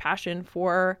furthered my passion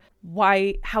for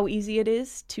how easy it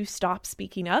is to stop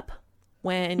speaking up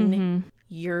when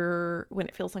when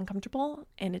it feels uncomfortable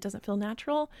and it doesn't feel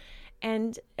natural.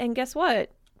 And guess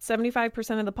what?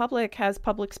 75% of the public has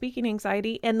public speaking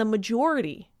anxiety, and the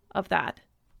majority of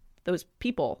those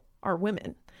people are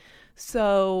women.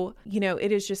 So, you know,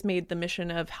 it has just made the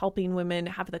mission of helping women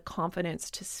have the confidence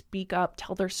to speak up,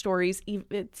 tell their stories,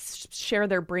 share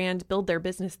their brand, build their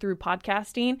business through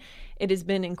podcasting. It has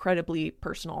been incredibly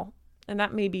personal. And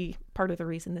that may be part of the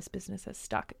reason this business has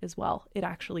stuck as well. It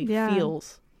actually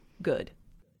feels good.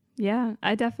 Yeah,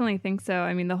 I definitely think so.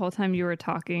 I mean, the whole time you were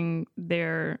talking,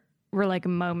 there were like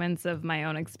moments of my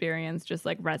own experience just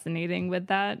like resonating with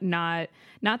that. Not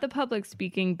the public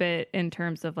speaking bit in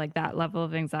terms of like that level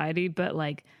of anxiety, but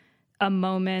like a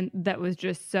moment that was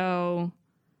just so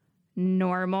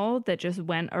normal that just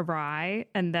went awry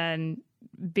and then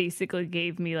basically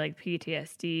gave me like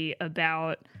PTSD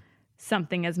about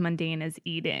something as mundane as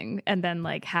eating, and then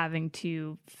like having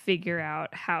to figure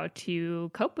out how to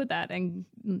cope with that and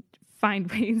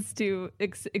find ways to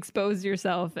expose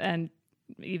yourself and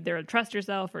either trust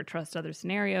yourself or trust other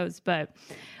scenarios. But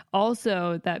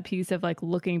also that piece of like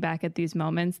looking back at these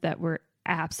moments that were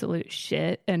absolute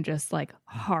shit and just like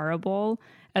horrible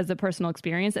as a personal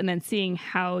experience, and then seeing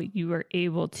how you were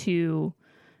able to,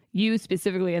 you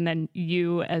specifically, and then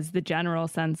you as the general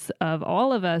sense of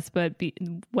all of us, but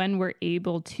when we're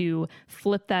able to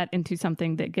flip that into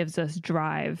something that gives us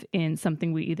drive in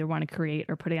something we either want to create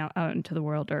or put out into the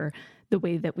world, or the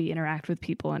way that we interact with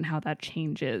people and how that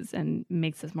changes and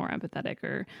makes us more empathetic,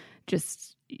 or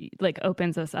just like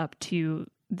opens us up to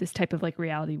this type of like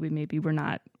reality we're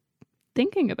not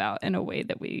thinking about in a way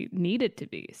that we need it to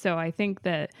be. So I think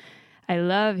that I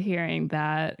love hearing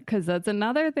that, because that's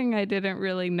another thing I didn't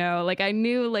really know. Like I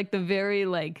knew like the very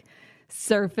like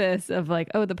surface of like,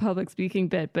 oh, the public speaking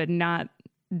bit, but not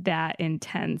that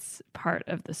intense part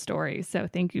of the story. So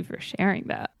thank you for sharing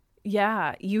that.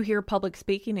 Yeah. You hear public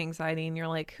speaking anxiety and you're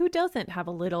like, who doesn't have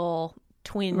a little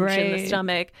twinge in the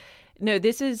stomach? No,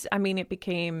 it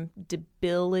became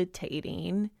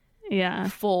debilitating. Yeah.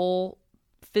 Full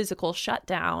physical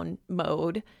shutdown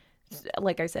mode.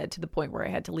 Like I said, to the point where I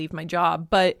had to leave my job.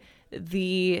 But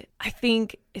I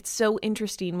think it's so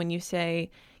interesting when you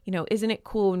say, you know, isn't it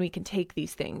cool when we can take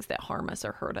these things that harm us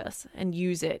or hurt us and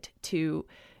use it to,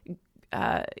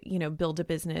 build a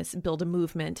business, build a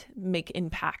movement, make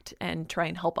impact, and try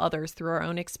and help others through our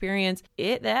own experience.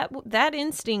 That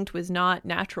instinct was not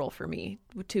natural for me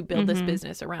to build this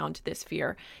business around this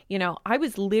fear. You know, I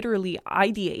was literally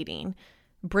ideating,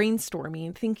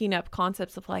 brainstorming, thinking up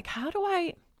concepts of like,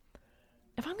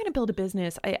 if I'm going to build a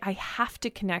business, I have to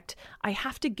connect. I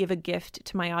have to give a gift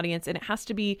to my audience, and it has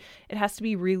to be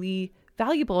really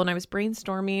valuable. And I was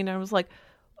brainstorming, and I was like,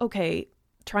 okay,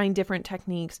 trying different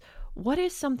techniques. What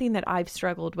is something that I've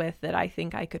struggled with that I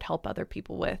think I could help other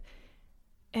people with?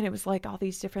 And it was like all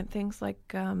these different things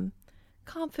like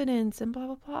confidence and blah,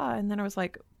 blah, blah. And then I was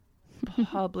like,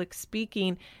 public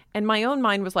speaking. And my own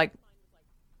mind was like,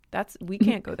 we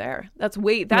can't go there. That's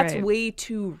Right. way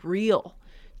too real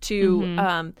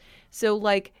to, so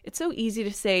like, it's so easy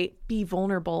to say, be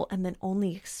vulnerable and then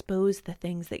only expose the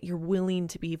things that you're willing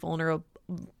to be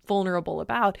vulnerable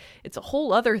about. It's a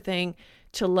whole other thing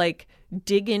to like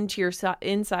dig into your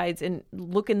insides and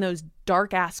look in those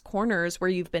dark ass corners where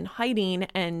you've been hiding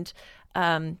and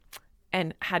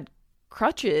had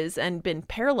crutches and been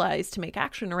paralyzed to make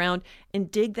action around,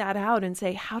 and dig that out and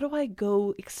say, how do I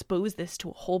go expose this to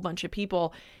a whole bunch of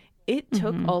people? It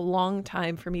took a long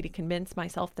time for me to convince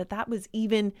myself that that was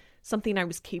even something I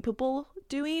was capable of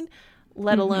doing,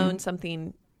 let alone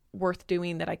something worth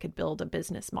doing that I could build a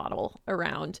business model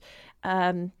around.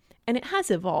 And it has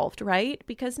evolved, right?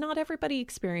 Because not everybody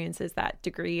experiences that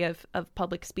degree of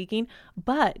public speaking,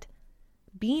 but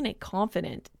being a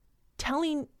confident,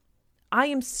 I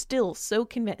am still so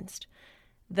convinced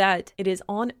that it is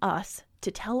on us to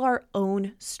tell our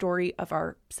own story of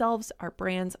ourselves, our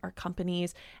brands, our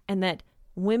companies, and that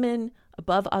women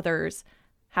above others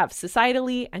have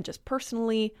societally and just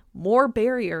personally more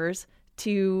barriers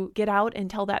to get out and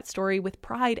tell that story with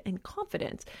pride and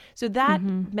confidence. So that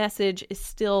message is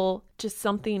still just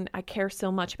something I care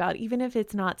so much about, even if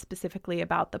it's not specifically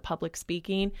about the public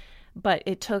speaking, but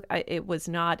it was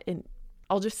not an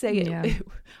I'll just say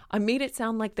I made it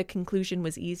sound like the conclusion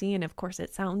was easy. And of course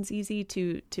it sounds easy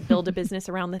to build a business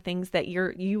around the things that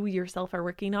you yourself are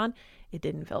working on. It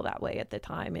didn't feel that way at the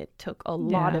time. It took a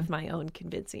lot of my own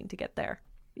convincing to get there.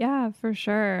 Yeah, for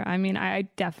sure. I mean, I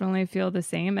definitely feel the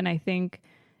same. And I think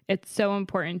it's so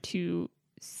important to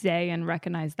say and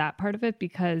recognize that part of it,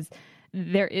 because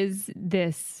there is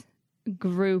this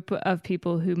group of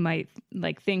people who might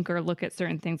like think or look at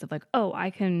certain things of like, oh, I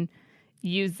can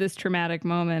use this traumatic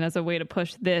moment as a way to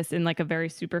push this in like a very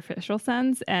superficial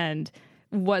sense. And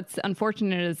what's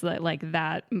unfortunate is that like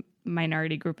that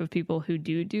minority group of people who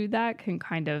do that can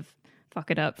kind of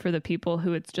fuck it up for the people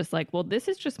who it's just like, well, this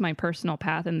is just my personal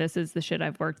path and this is the shit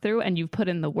I've worked through, and you've put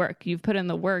in the work.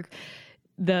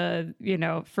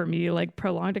 For me, like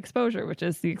prolonged exposure, which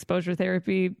is the exposure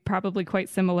therapy, probably quite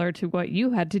similar to what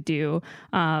you had to do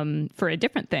for a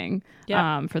different thing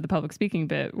for the public speaking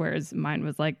bit, whereas mine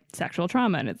was like sexual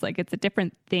trauma. And it's like, it's a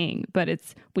different thing, but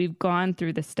we've gone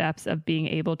through the steps of being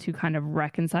able to kind of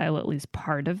reconcile at least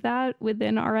part of that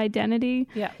within our identity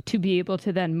to be able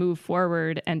to then move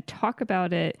forward and talk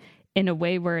about it in a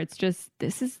way where it's just,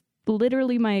 this is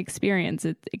literally my experience.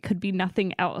 It could be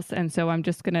nothing else. And so I'm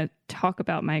just going to talk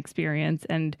about my experience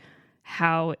and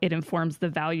how it informs the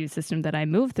value system that I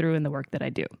move through in the work that I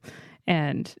do.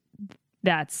 And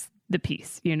that's the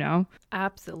piece, you know?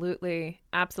 Absolutely.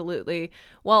 Absolutely.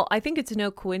 Well, I think it's no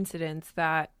coincidence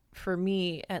that for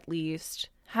me, at least,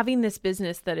 having this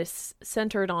business that is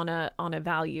centered on a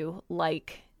value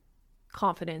like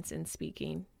confidence in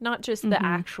speaking, not just the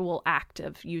actual act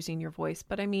of using your voice,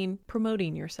 but I mean,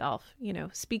 promoting yourself,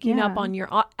 speaking up on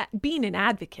being an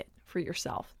advocate for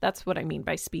yourself. That's what I mean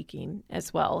by speaking,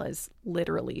 as well as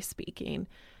literally speaking.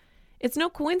 It's no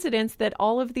coincidence that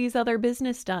all of these other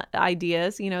business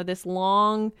ideas, this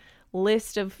long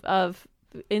list of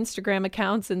Instagram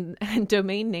accounts and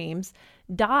domain names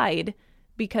died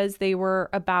because they were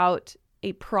about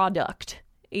a product,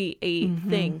 a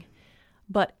thing.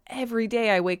 But every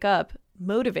day I wake up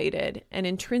motivated and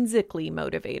intrinsically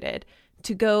motivated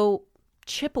to go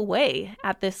chip away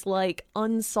at this like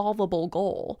unsolvable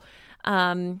goal.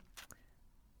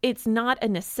 It's not a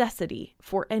necessity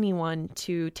for anyone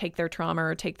to take their trauma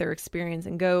or take their experience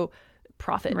and go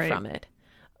profit from it.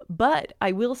 But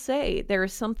I will say there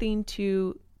is something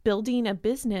to building a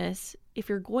business, if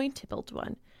you're going to build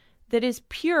one, that is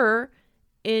pure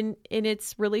in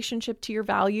its relationship to your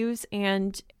values,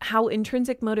 and how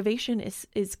intrinsic motivation is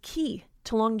key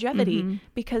to longevity,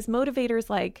 because motivators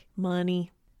like money,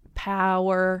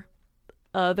 power,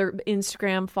 other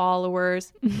Instagram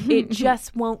followers, it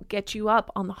just won't get you up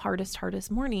on the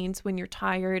hardest mornings when you're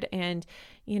tired and,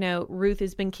 Ruth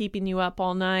has been keeping you up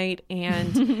all night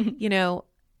and,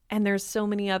 and there's so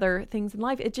many other things in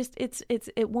life.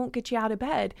 It won't get you out of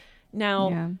bed.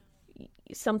 Now,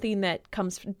 something that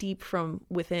comes deep from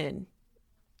within,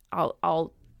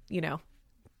 I'll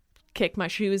kick my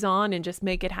shoes on and just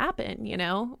make it happen.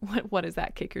 What is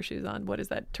that? Kick your shoes on. What does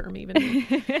that term even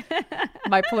mean?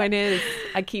 My point is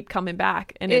I keep coming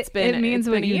back, and it means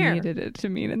what you year. Needed it to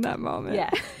mean in that moment.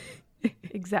 Yeah,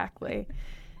 exactly.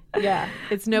 Yeah.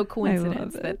 It's no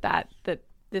coincidence that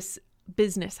this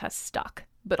business has stuck,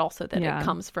 but also that it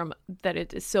comes from, that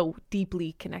it is so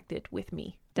deeply connected with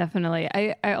me. Definitely.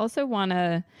 I also want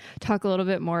to talk a little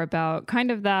bit more about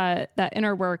kind of that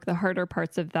inner work, the harder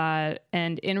parts of that,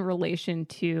 and in relation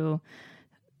to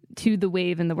the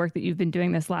wave and the work that you've been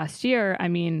doing this last year. I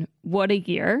mean, what a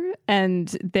year. And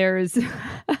there's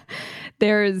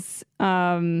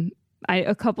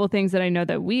a couple of things that I know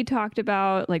that we talked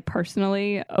about, like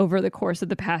personally, over the course of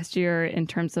the past year in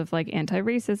terms of like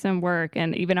anti-racism work.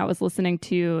 And even I was listening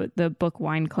to the book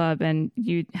Wine Club, and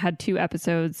you had 2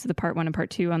 episodes, the part 1 and part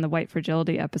 2 on the white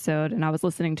fragility episode. And I was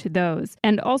listening to those.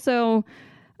 And also,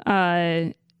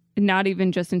 not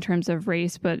even just in terms of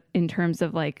race, but in terms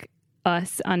of like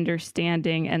us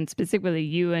understanding, and specifically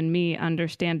you and me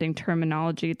understanding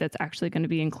terminology that's actually going to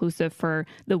be inclusive for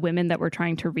the women that we're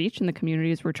trying to reach and the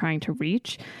communities we're trying to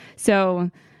reach.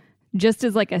 So just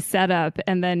as like a setup,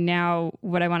 and then now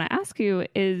what I want to ask you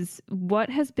is, what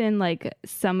has been like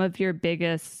some of your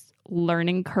biggest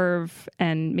learning curve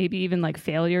and maybe even like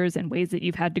failures and ways that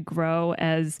you've had to grow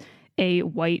as a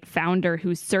white founder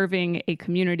who's serving a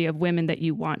community of women that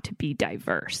you want to be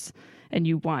diverse and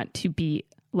you want to be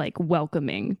like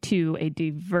welcoming to a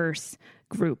diverse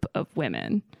group of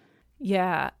women?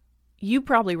 Yeah, you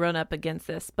probably run up against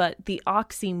this, but the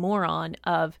oxymoron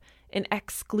of an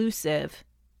exclusive,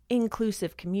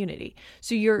 inclusive community.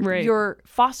 So you're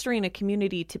fostering a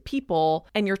community to people,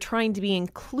 and you're trying to be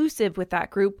inclusive with that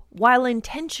group while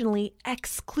intentionally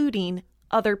excluding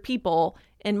other people,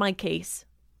 in my case,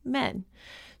 men.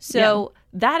 So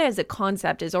that as a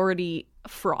concept is already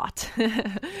fraught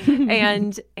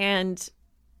and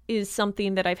is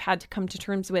something that I've had to come to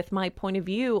terms with my point of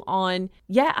view on.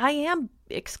 Yeah, I am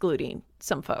excluding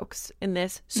some folks in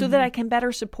this so that I can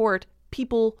better support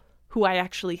people who I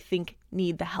actually think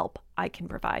need the help I can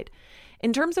provide.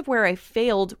 In terms of where I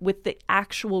failed with the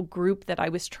actual group that I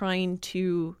was trying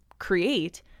to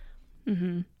create,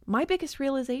 my biggest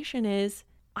realization is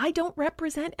I don't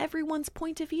represent everyone's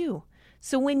point of view.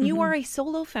 So when you are a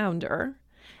solo founder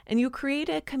and you create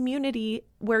a community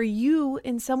where you,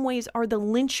 in some ways, are the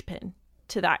linchpin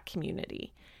to that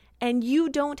community, and you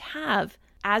don't have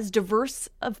as diverse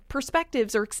of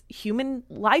perspectives or human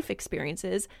life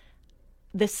experiences,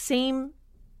 the same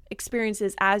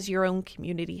experiences as your own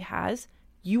community has,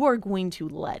 you are going to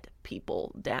let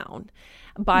people down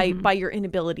by your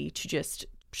inability to just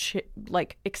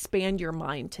expand your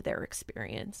mind to their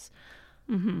experience.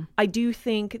 I do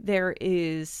think there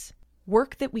is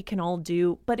work that we can all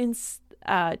do,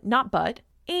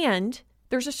 and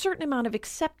there's a certain amount of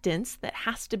acceptance that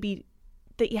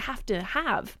you have to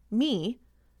have, me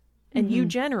and you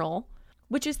general,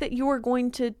 which is that you're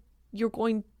going to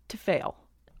fail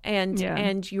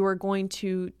and you are going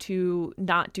to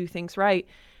not do things right.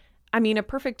 I mean, a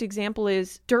perfect example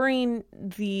is during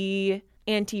the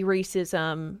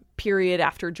anti-racism period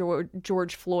after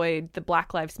George Floyd, the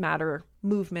Black Lives Matter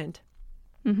movement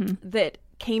that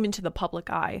came into the public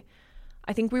eye.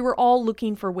 I think we were all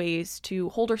looking for ways to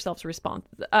hold ourselves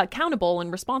accountable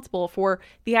and responsible for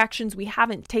the actions we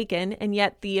haven't taken, and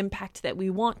yet the impact that we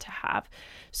want to have.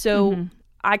 So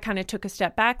I kind of took a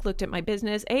step back, looked at my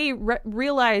business,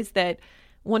 realized that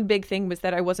one big thing was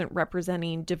that I wasn't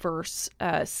representing diverse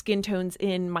skin tones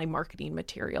in my marketing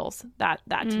materials. That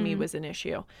to me was an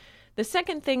issue. The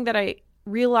second thing that I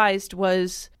realized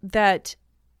was that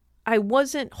I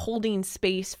wasn't holding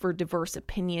space for diverse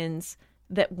opinions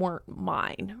that weren't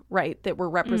mine, right? That were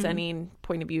representing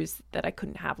point of views that I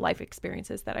couldn't have, life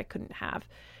experiences that I couldn't have.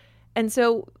 And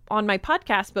so on my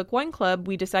podcast, Book Wine Club,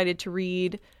 we decided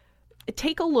to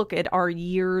take a look at our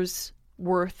year's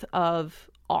worth of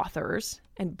authors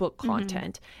and book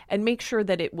content and make sure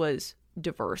that it was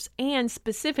diverse, and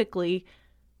specifically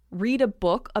read a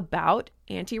book about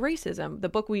anti-racism. The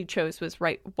book we chose was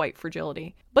White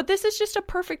Fragility. But this is just a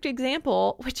perfect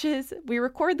example, which is we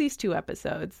record these 2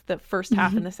 episodes, the first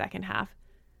half and the second half.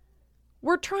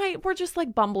 We're just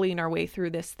like bumbling our way through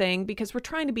this thing because we're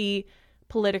trying to be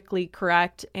politically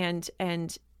correct and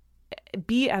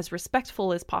be as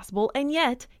respectful as possible. And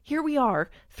yet here we are,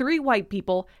 3 white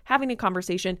people having a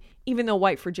conversation, even though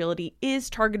White Fragility is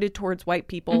targeted towards white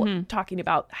people, talking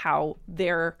about how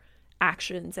their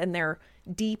actions and their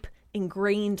deep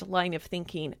ingrained line of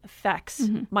thinking affects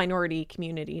minority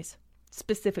communities,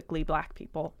 specifically Black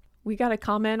people. We got a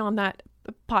comment on that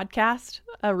podcast,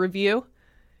 a review.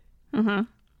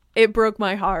 It broke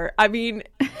my heart. I mean,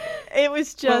 it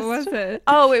was just, what was it?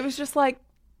 Oh, it was just like,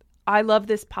 I love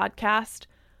this podcast,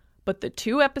 but the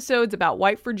 2 episodes about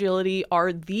White Fragility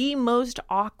are the most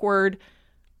awkward,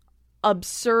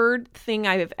 absurd thing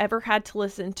I've ever had to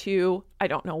listen to. I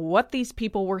don't know what these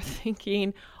people were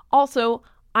thinking. Also,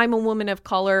 I'm a woman of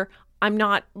color. I'm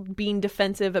not being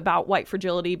defensive about white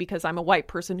fragility because I'm a white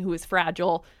person who is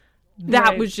fragile.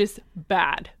 That was just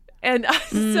bad. And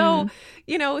so,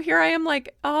 you know, here I am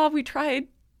like, oh, we tried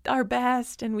our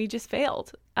best and we just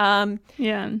failed.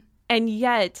 Yeah. And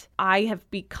yet I have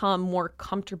become more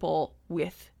comfortable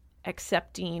with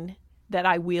accepting that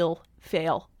I will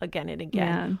fail again and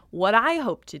again. Yeah. What I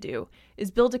hope to do is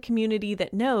build a community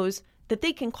that knows that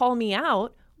they can call me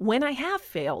out when I have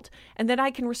failed and that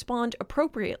I can respond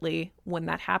appropriately when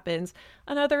that happens.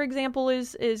 Another example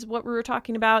is what we were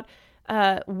talking about,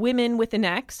 women with an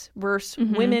X versus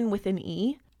women with an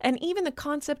E. And even the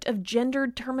concept of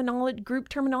gendered terminology, group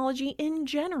terminology in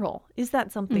general. Is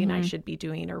that something I should be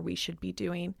doing or we should be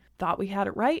doing? Thought we had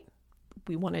it right.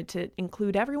 We wanted to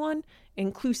include everyone.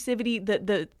 Inclusivity,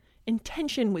 the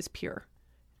intention was pure.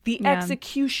 The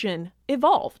execution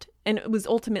evolved and it was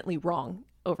ultimately wrong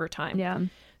over time. Yeah.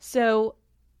 So,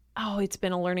 it's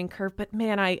been a learning curve, but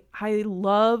man, I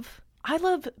love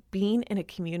being in a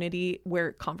community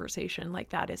where conversation like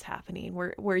that is happening,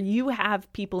 where you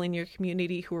have people in your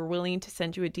community who are willing to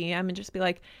send you a DM and just be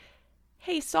like,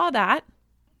 hey, saw that.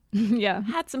 Yeah.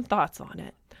 Had some thoughts on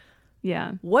it.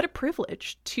 Yeah. What a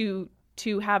privilege to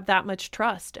have that much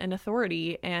trust and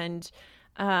authority and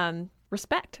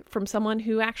respect from someone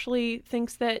who actually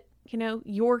thinks that, you know,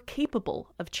 you're capable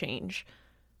of change.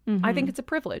 I think it's a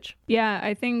privilege. Yeah,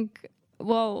 I think,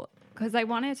 well, because I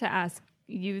wanted to ask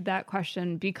you that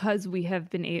question because we have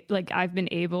been I've been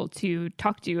able to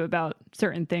talk to you about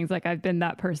certain things. Like I've been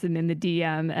that person in the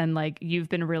DM and like you've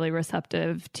been really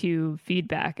receptive to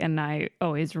feedback. And I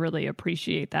always really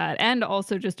appreciate that. And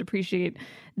also just appreciate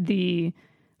the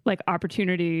like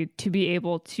opportunity to be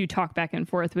able to talk back and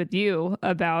forth with you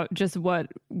about just what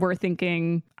we're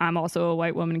thinking. I'm also a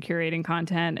white woman curating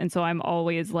content. And so I'm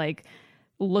always like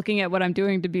looking at what I'm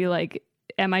doing to be like,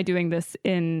 am I doing this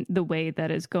in the way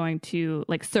that is going to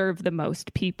like serve the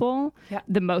most people,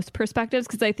 the most perspectives?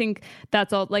 Because I think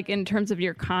that's all, like in terms of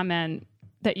your comment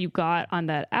that you got on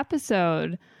that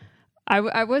episode,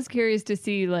 I was curious to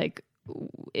see like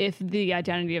if the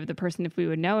identity of the person, if we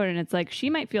would know it. And it's like, she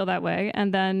might feel that way.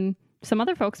 And then some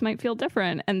other folks might feel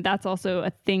different. And that's also a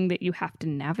thing that you have to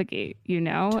navigate, you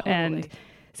know? Totally. And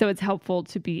so it's helpful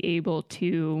to be able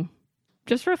to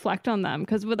just reflect on them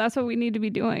because that's what we need to be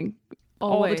doing.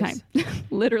 Always. All the time.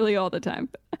 Literally all the time.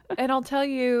 And I'll tell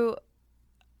you,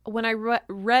 when I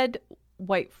read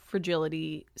White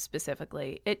Fragility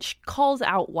specifically, it calls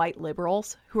out white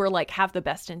liberals who are like, have the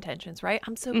best intentions, right?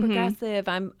 I'm so progressive.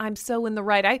 I'm so in the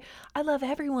right. I love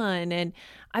everyone. And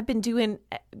I've been doing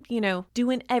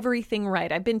everything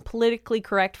right. I've been politically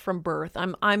correct from birth.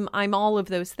 I'm all of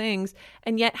those things.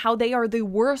 And yet how they are the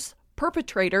worst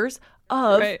perpetrators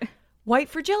of white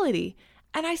fragility.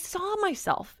 And I saw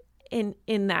myself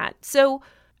in that. So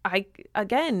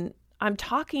I'm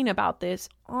talking about this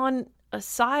on a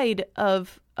side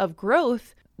of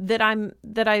growth that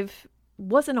I've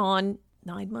wasn't on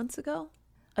 9 months ago,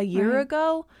 a year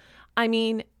ago. I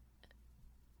mean,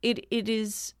 it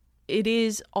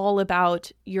is all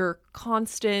about your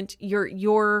constant,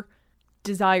 your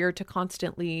desire to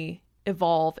constantly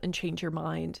evolve and change your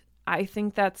mind. I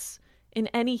think that's in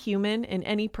any human, in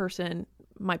any person,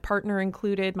 my partner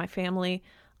included, my family.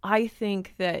 I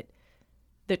think that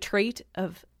the trait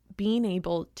of being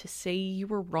able to say you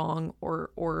were wrong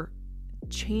or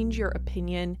change your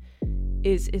opinion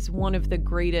is one of the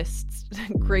greatest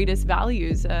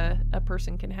values a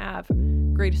person can have,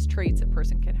 greatest traits a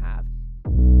person can have.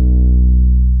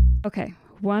 Okay,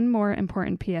 one more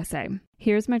important PSA.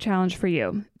 Here's my challenge for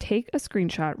you. Take a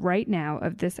screenshot right now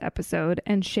of this episode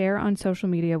and share on social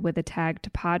media with a tag to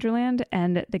Podgerland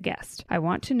and the guest. I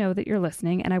want to know that you're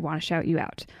listening and I want to shout you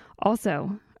out.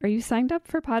 Also, are you signed up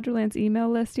for Podgerland's email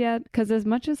list yet? Because as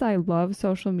much as I love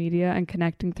social media and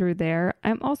connecting through there,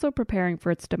 I'm also preparing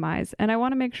for its demise, and I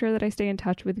want to make sure that I stay in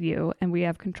touch with you and we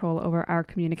have control over our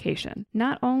communication.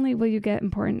 Not only will you get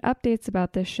important updates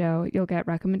about this show, you'll get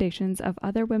recommendations of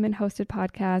other women-hosted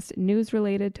podcasts, news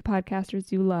related to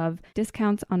podcasters you love,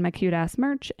 discounts on my cute-ass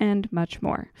merch, and much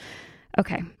more.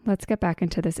 Okay, let's get back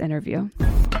into this interview.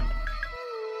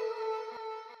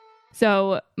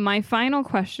 So my final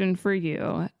question for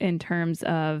you in terms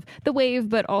of the wave,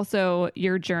 but also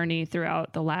your journey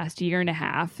throughout the last year and a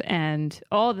half and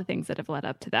all the things that have led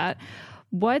up to that,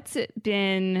 what's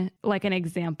been like an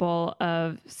example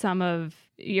of some of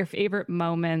your favorite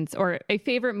moments or a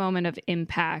favorite moment of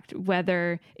impact,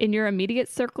 whether in your immediate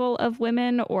circle of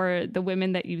women or the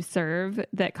women that you serve,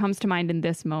 that comes to mind in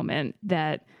this moment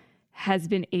that has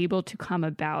been able to come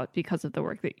about because of the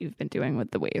work that you've been doing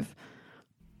with the wave?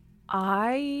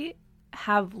 I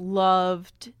have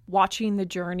loved watching the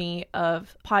journey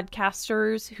of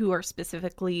podcasters who are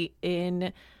specifically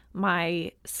in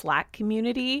my Slack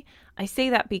community. I say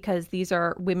that because these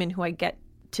are women who I get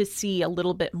to see a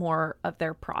little bit more of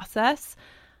their process.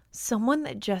 Someone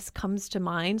that just comes to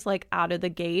mind, like out of the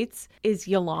gates, is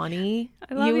Yolani.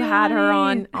 You had her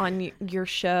on your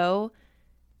show.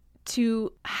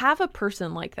 To have a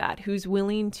person like that who's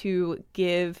willing to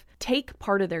take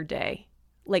part of their day,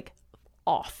 like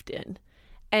often,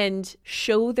 and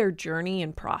show their journey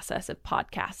and process of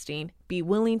podcasting, be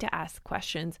willing to ask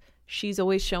questions. She's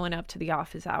always showing up to the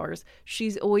office hours.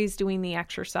 She's always doing the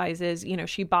exercises. You know,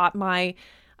 she bought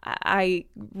I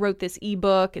wrote this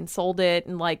ebook and sold it,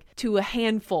 and like to a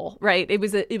handful, right? It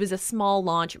was a small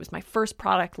launch. It was my first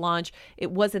product launch.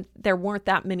 There weren't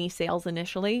that many sales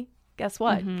initially. Guess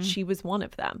what? Mm-hmm. She was one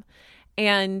of them.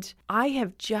 And I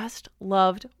have just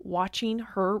loved watching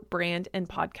her brand and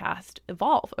podcast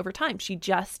evolve over time. She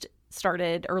just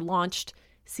started or launched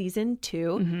season 2,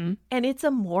 mm-hmm. and it's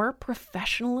a more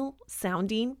professional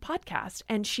sounding podcast.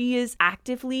 And she is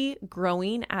actively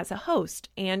growing as a host,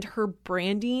 and her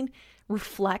branding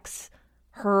reflects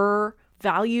her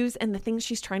values and the things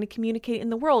she's trying to communicate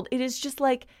in the world. It is just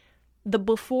like the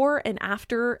before and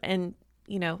after, and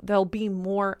you know, there'll be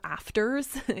more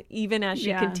afters even as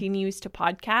she continues to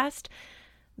podcast.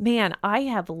 Man, I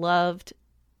have loved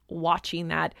watching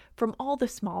that, from all the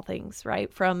small things,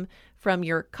 right? From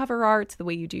your cover art, the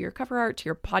way you do your cover art, to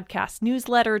your podcast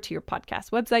newsletter, to your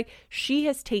podcast website. She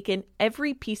has taken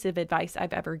every piece of advice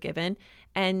I've ever given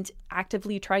and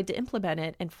actively tried to implement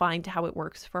it and find how it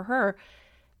works for her.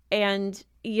 And,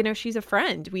 you know, she's a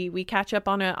friend. We catch up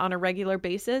on a regular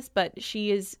basis, but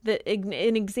she is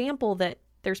an example that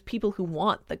there's people who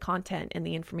want the content and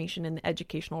the information and the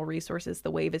educational resources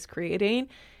the Wave is creating.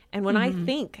 And when I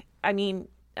think, I mean,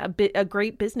 a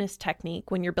great business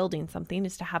technique when you're building something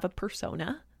is to have a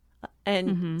persona.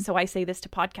 And so I say this to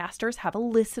podcasters: have a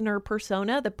listener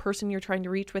persona, the person you're trying to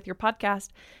reach with your podcast.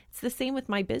 It's the same with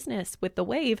my business, with the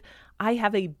Wave. I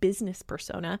have a business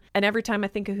persona, and every time I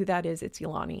think of who that is, it's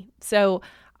Yolani. So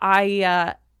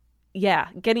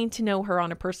getting to know her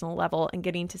on a personal level and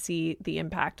getting to see the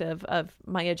impact of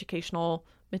my educational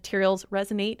materials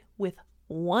resonate with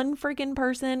one friggin'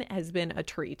 person has been a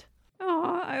treat.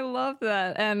 Oh, I love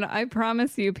that. And I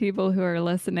promise you, people who are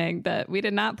listening, that we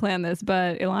did not plan this,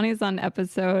 but Ilani's on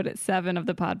episode 7 of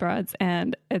the Pod Broads,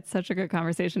 and it's such a good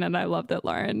conversation. And I love that,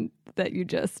 Lauren, that you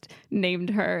just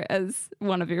named her as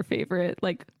one of your favorite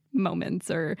like moments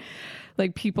or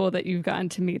like people that you've gotten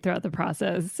to meet throughout the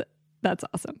process. That's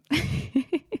awesome.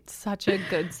 Such a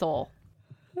good soul.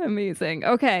 Amazing.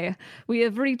 Okay. We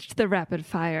have reached the rapid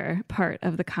fire part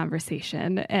of the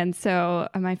conversation. And so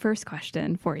my first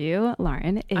question for you,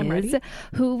 Lauren, is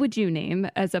who would you name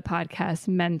as a podcast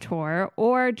mentor,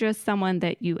 or just someone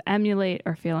that you emulate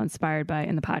or feel inspired by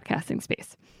in the podcasting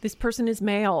space? This person is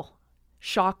male.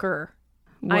 Shocker.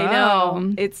 Whoa. I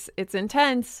know. It's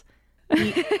intense.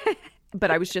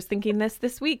 But I was just thinking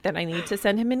this week that I need to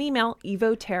send him an email.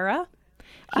 Evo Terra.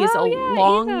 He is a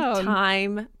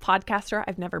long-time podcaster.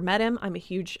 I've never met him. I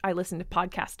listen to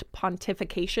podcast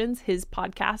pontifications, his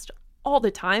podcast, all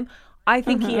the time. I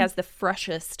think he has the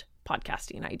freshest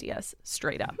podcasting ideas,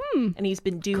 straight up. And he's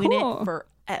been doing it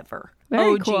forever.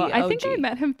 Very cool. I think I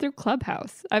met him through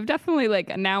Clubhouse. I've definitely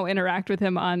now interact with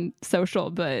him on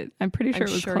social, but I'm pretty sure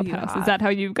it was Clubhouse. Is that how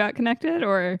you got connected,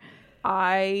 or?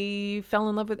 I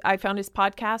found his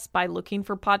podcast by looking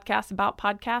for podcasts about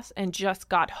podcasts and just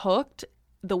got hooked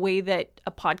the way that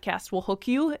a podcast will hook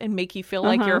you and make you feel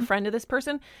like you're a friend of this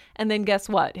person. And then guess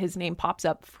what? His name pops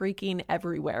up freaking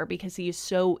everywhere because he is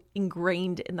so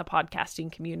ingrained in the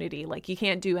podcasting community. Like, you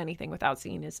can't do anything without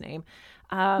seeing his name.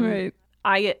 Right.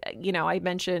 I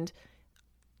mentioned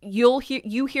you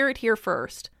hear it here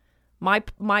first. My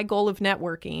goal of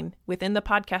networking within the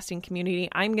podcasting community,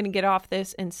 I'm going to get off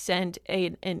this and send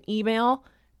an email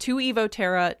to Evo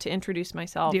Terra to introduce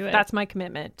myself. That's my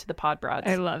commitment to the Pod Broads.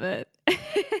 I love it.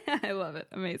 I love it.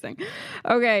 Amazing.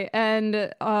 Okay. And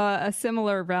a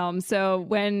similar realm. So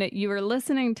when you were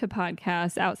listening to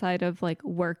podcasts outside of like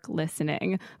work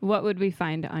listening, what would we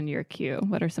find on your queue?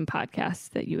 What are some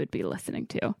podcasts that you would be listening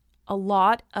to? A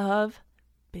lot of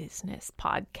business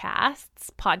podcasts.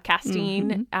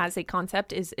 Podcasting as a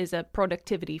concept is a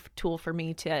productivity tool for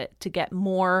me to get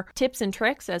more tips and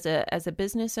tricks as a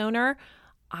business owner.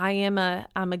 I'm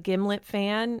a Gimlet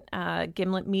fan,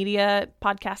 Gimlet Media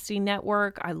Podcasting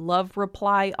Network. I love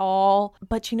Reply All.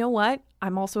 But you know what?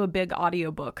 I'm also a big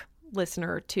audiobook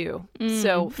listener too.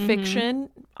 So fiction,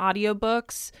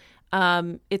 audiobooks,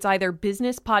 it's either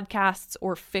business podcasts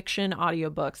or fiction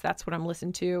audiobooks. That's what I'm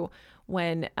listening to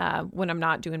when I'm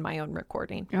not doing my own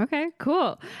recording. Okay,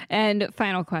 cool. And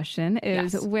final question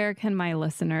is, Yes. where can my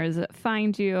listeners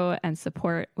find you and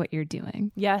support what you're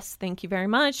doing? Yes, thank you very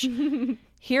much.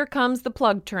 Here comes the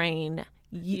plug train.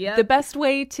 Yep. The best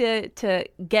way to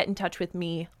get in touch with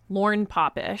me, Lauren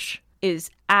Popish,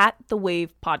 is at The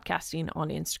Wave Podcasting on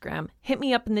Instagram. Hit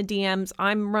me up in the DMs.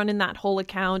 I'm running that whole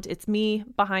account. It's me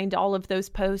behind all of those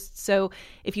posts. So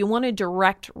if you want a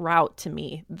direct route to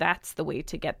me, that's the way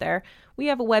to get there. We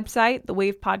have a website,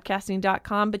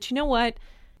 thewavepodcasting.com. But you know what?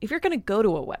 If you're going to go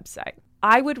to a website,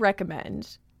 I would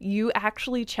recommend you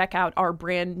actually check out our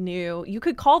brand new, you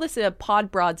could call this a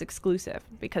Pod Broads exclusive,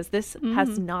 because this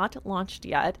has not launched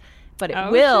yet, but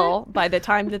it will by the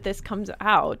time that this comes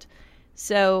out.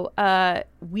 So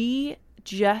we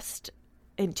just,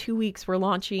 in 2 weeks, we're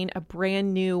launching a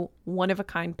brand new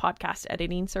one-of-a-kind podcast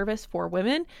editing service for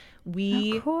women.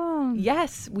 Cool.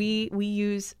 Yes, we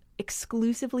use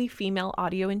exclusively female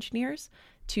audio engineers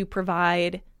to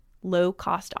provide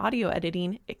low-cost audio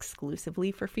editing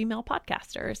exclusively for female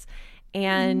podcasters.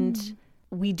 And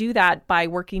we do that by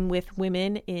working with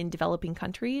women in developing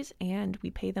countries, and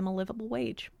we pay them a livable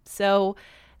wage. So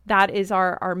that is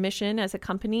our mission as a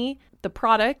company. The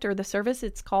product or the service,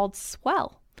 it's called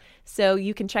Swell. So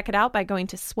you can check it out by going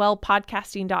to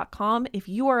swellpodcasting.com. If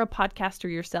you are a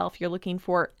podcaster yourself, you're looking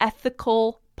for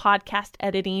ethical podcast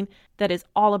editing that is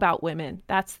all about women,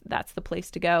 that's the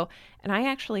place to go. And I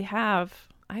actually have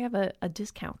a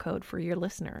discount code for your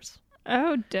listeners.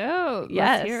 Oh, dope.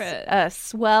 Yes, Let's hear it. a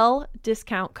Swell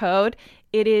discount code.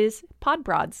 It is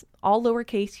PodBroads, all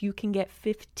lowercase. You can get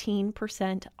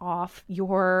 15% off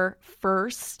your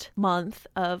first month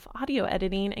of audio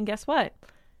editing. And guess what?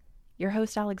 Your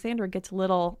host, Alexandra, gets a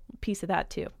little piece of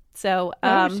that too. So,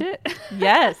 shit.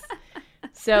 Yes.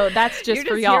 So that's just You're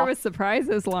for just y'all. here with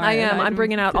surprises, Lauren. I am. I'm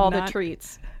bringing out did all not- the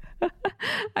treats.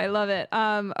 I love it.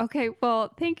 Okay,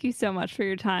 well, thank you so much for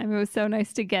your time. It was so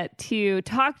nice to get to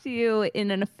talk to you in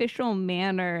an official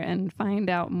manner and find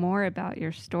out more about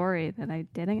your story that I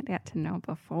didn't get to know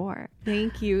before.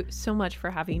 Thank you so much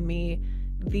for having me.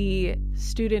 The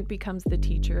student becomes the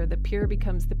teacher, the peer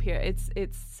becomes the peer. It's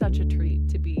such a treat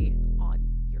to be on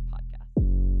your podcast.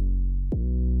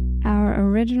 Our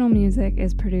original music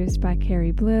is produced by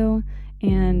Carrie Blue,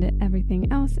 and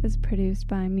everything else is produced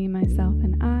by me, myself,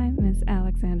 and I, Miss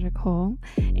Alexandra Cole.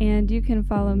 And you can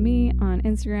follow me on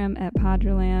Instagram at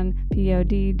Podraland,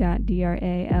 pod.draland,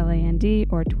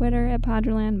 or Twitter at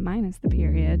Podraland minus the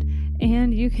period.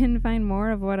 And you can find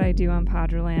more of what I do on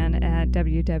Podraland at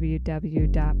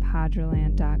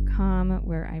www.podraland.com,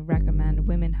 where I recommend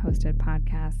women-hosted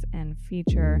podcasts and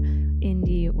feature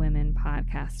indie women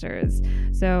podcasters.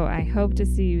 So I hope to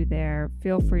see you there.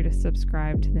 Feel free to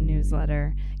subscribe to the newsletter.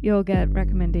 You'll get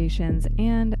recommendations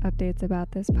and updates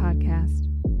about this podcast.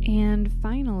 And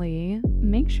finally,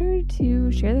 make sure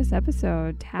to share this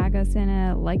episode, tag us in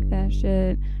it, like that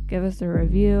shit, give us a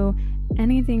review.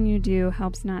 Anything you do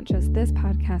helps not just this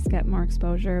podcast get more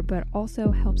exposure, but also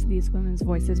helps these women's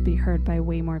voices be heard by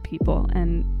way more people.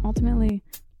 And ultimately,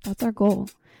 that's our goal.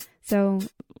 So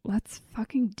let's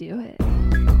fucking do it.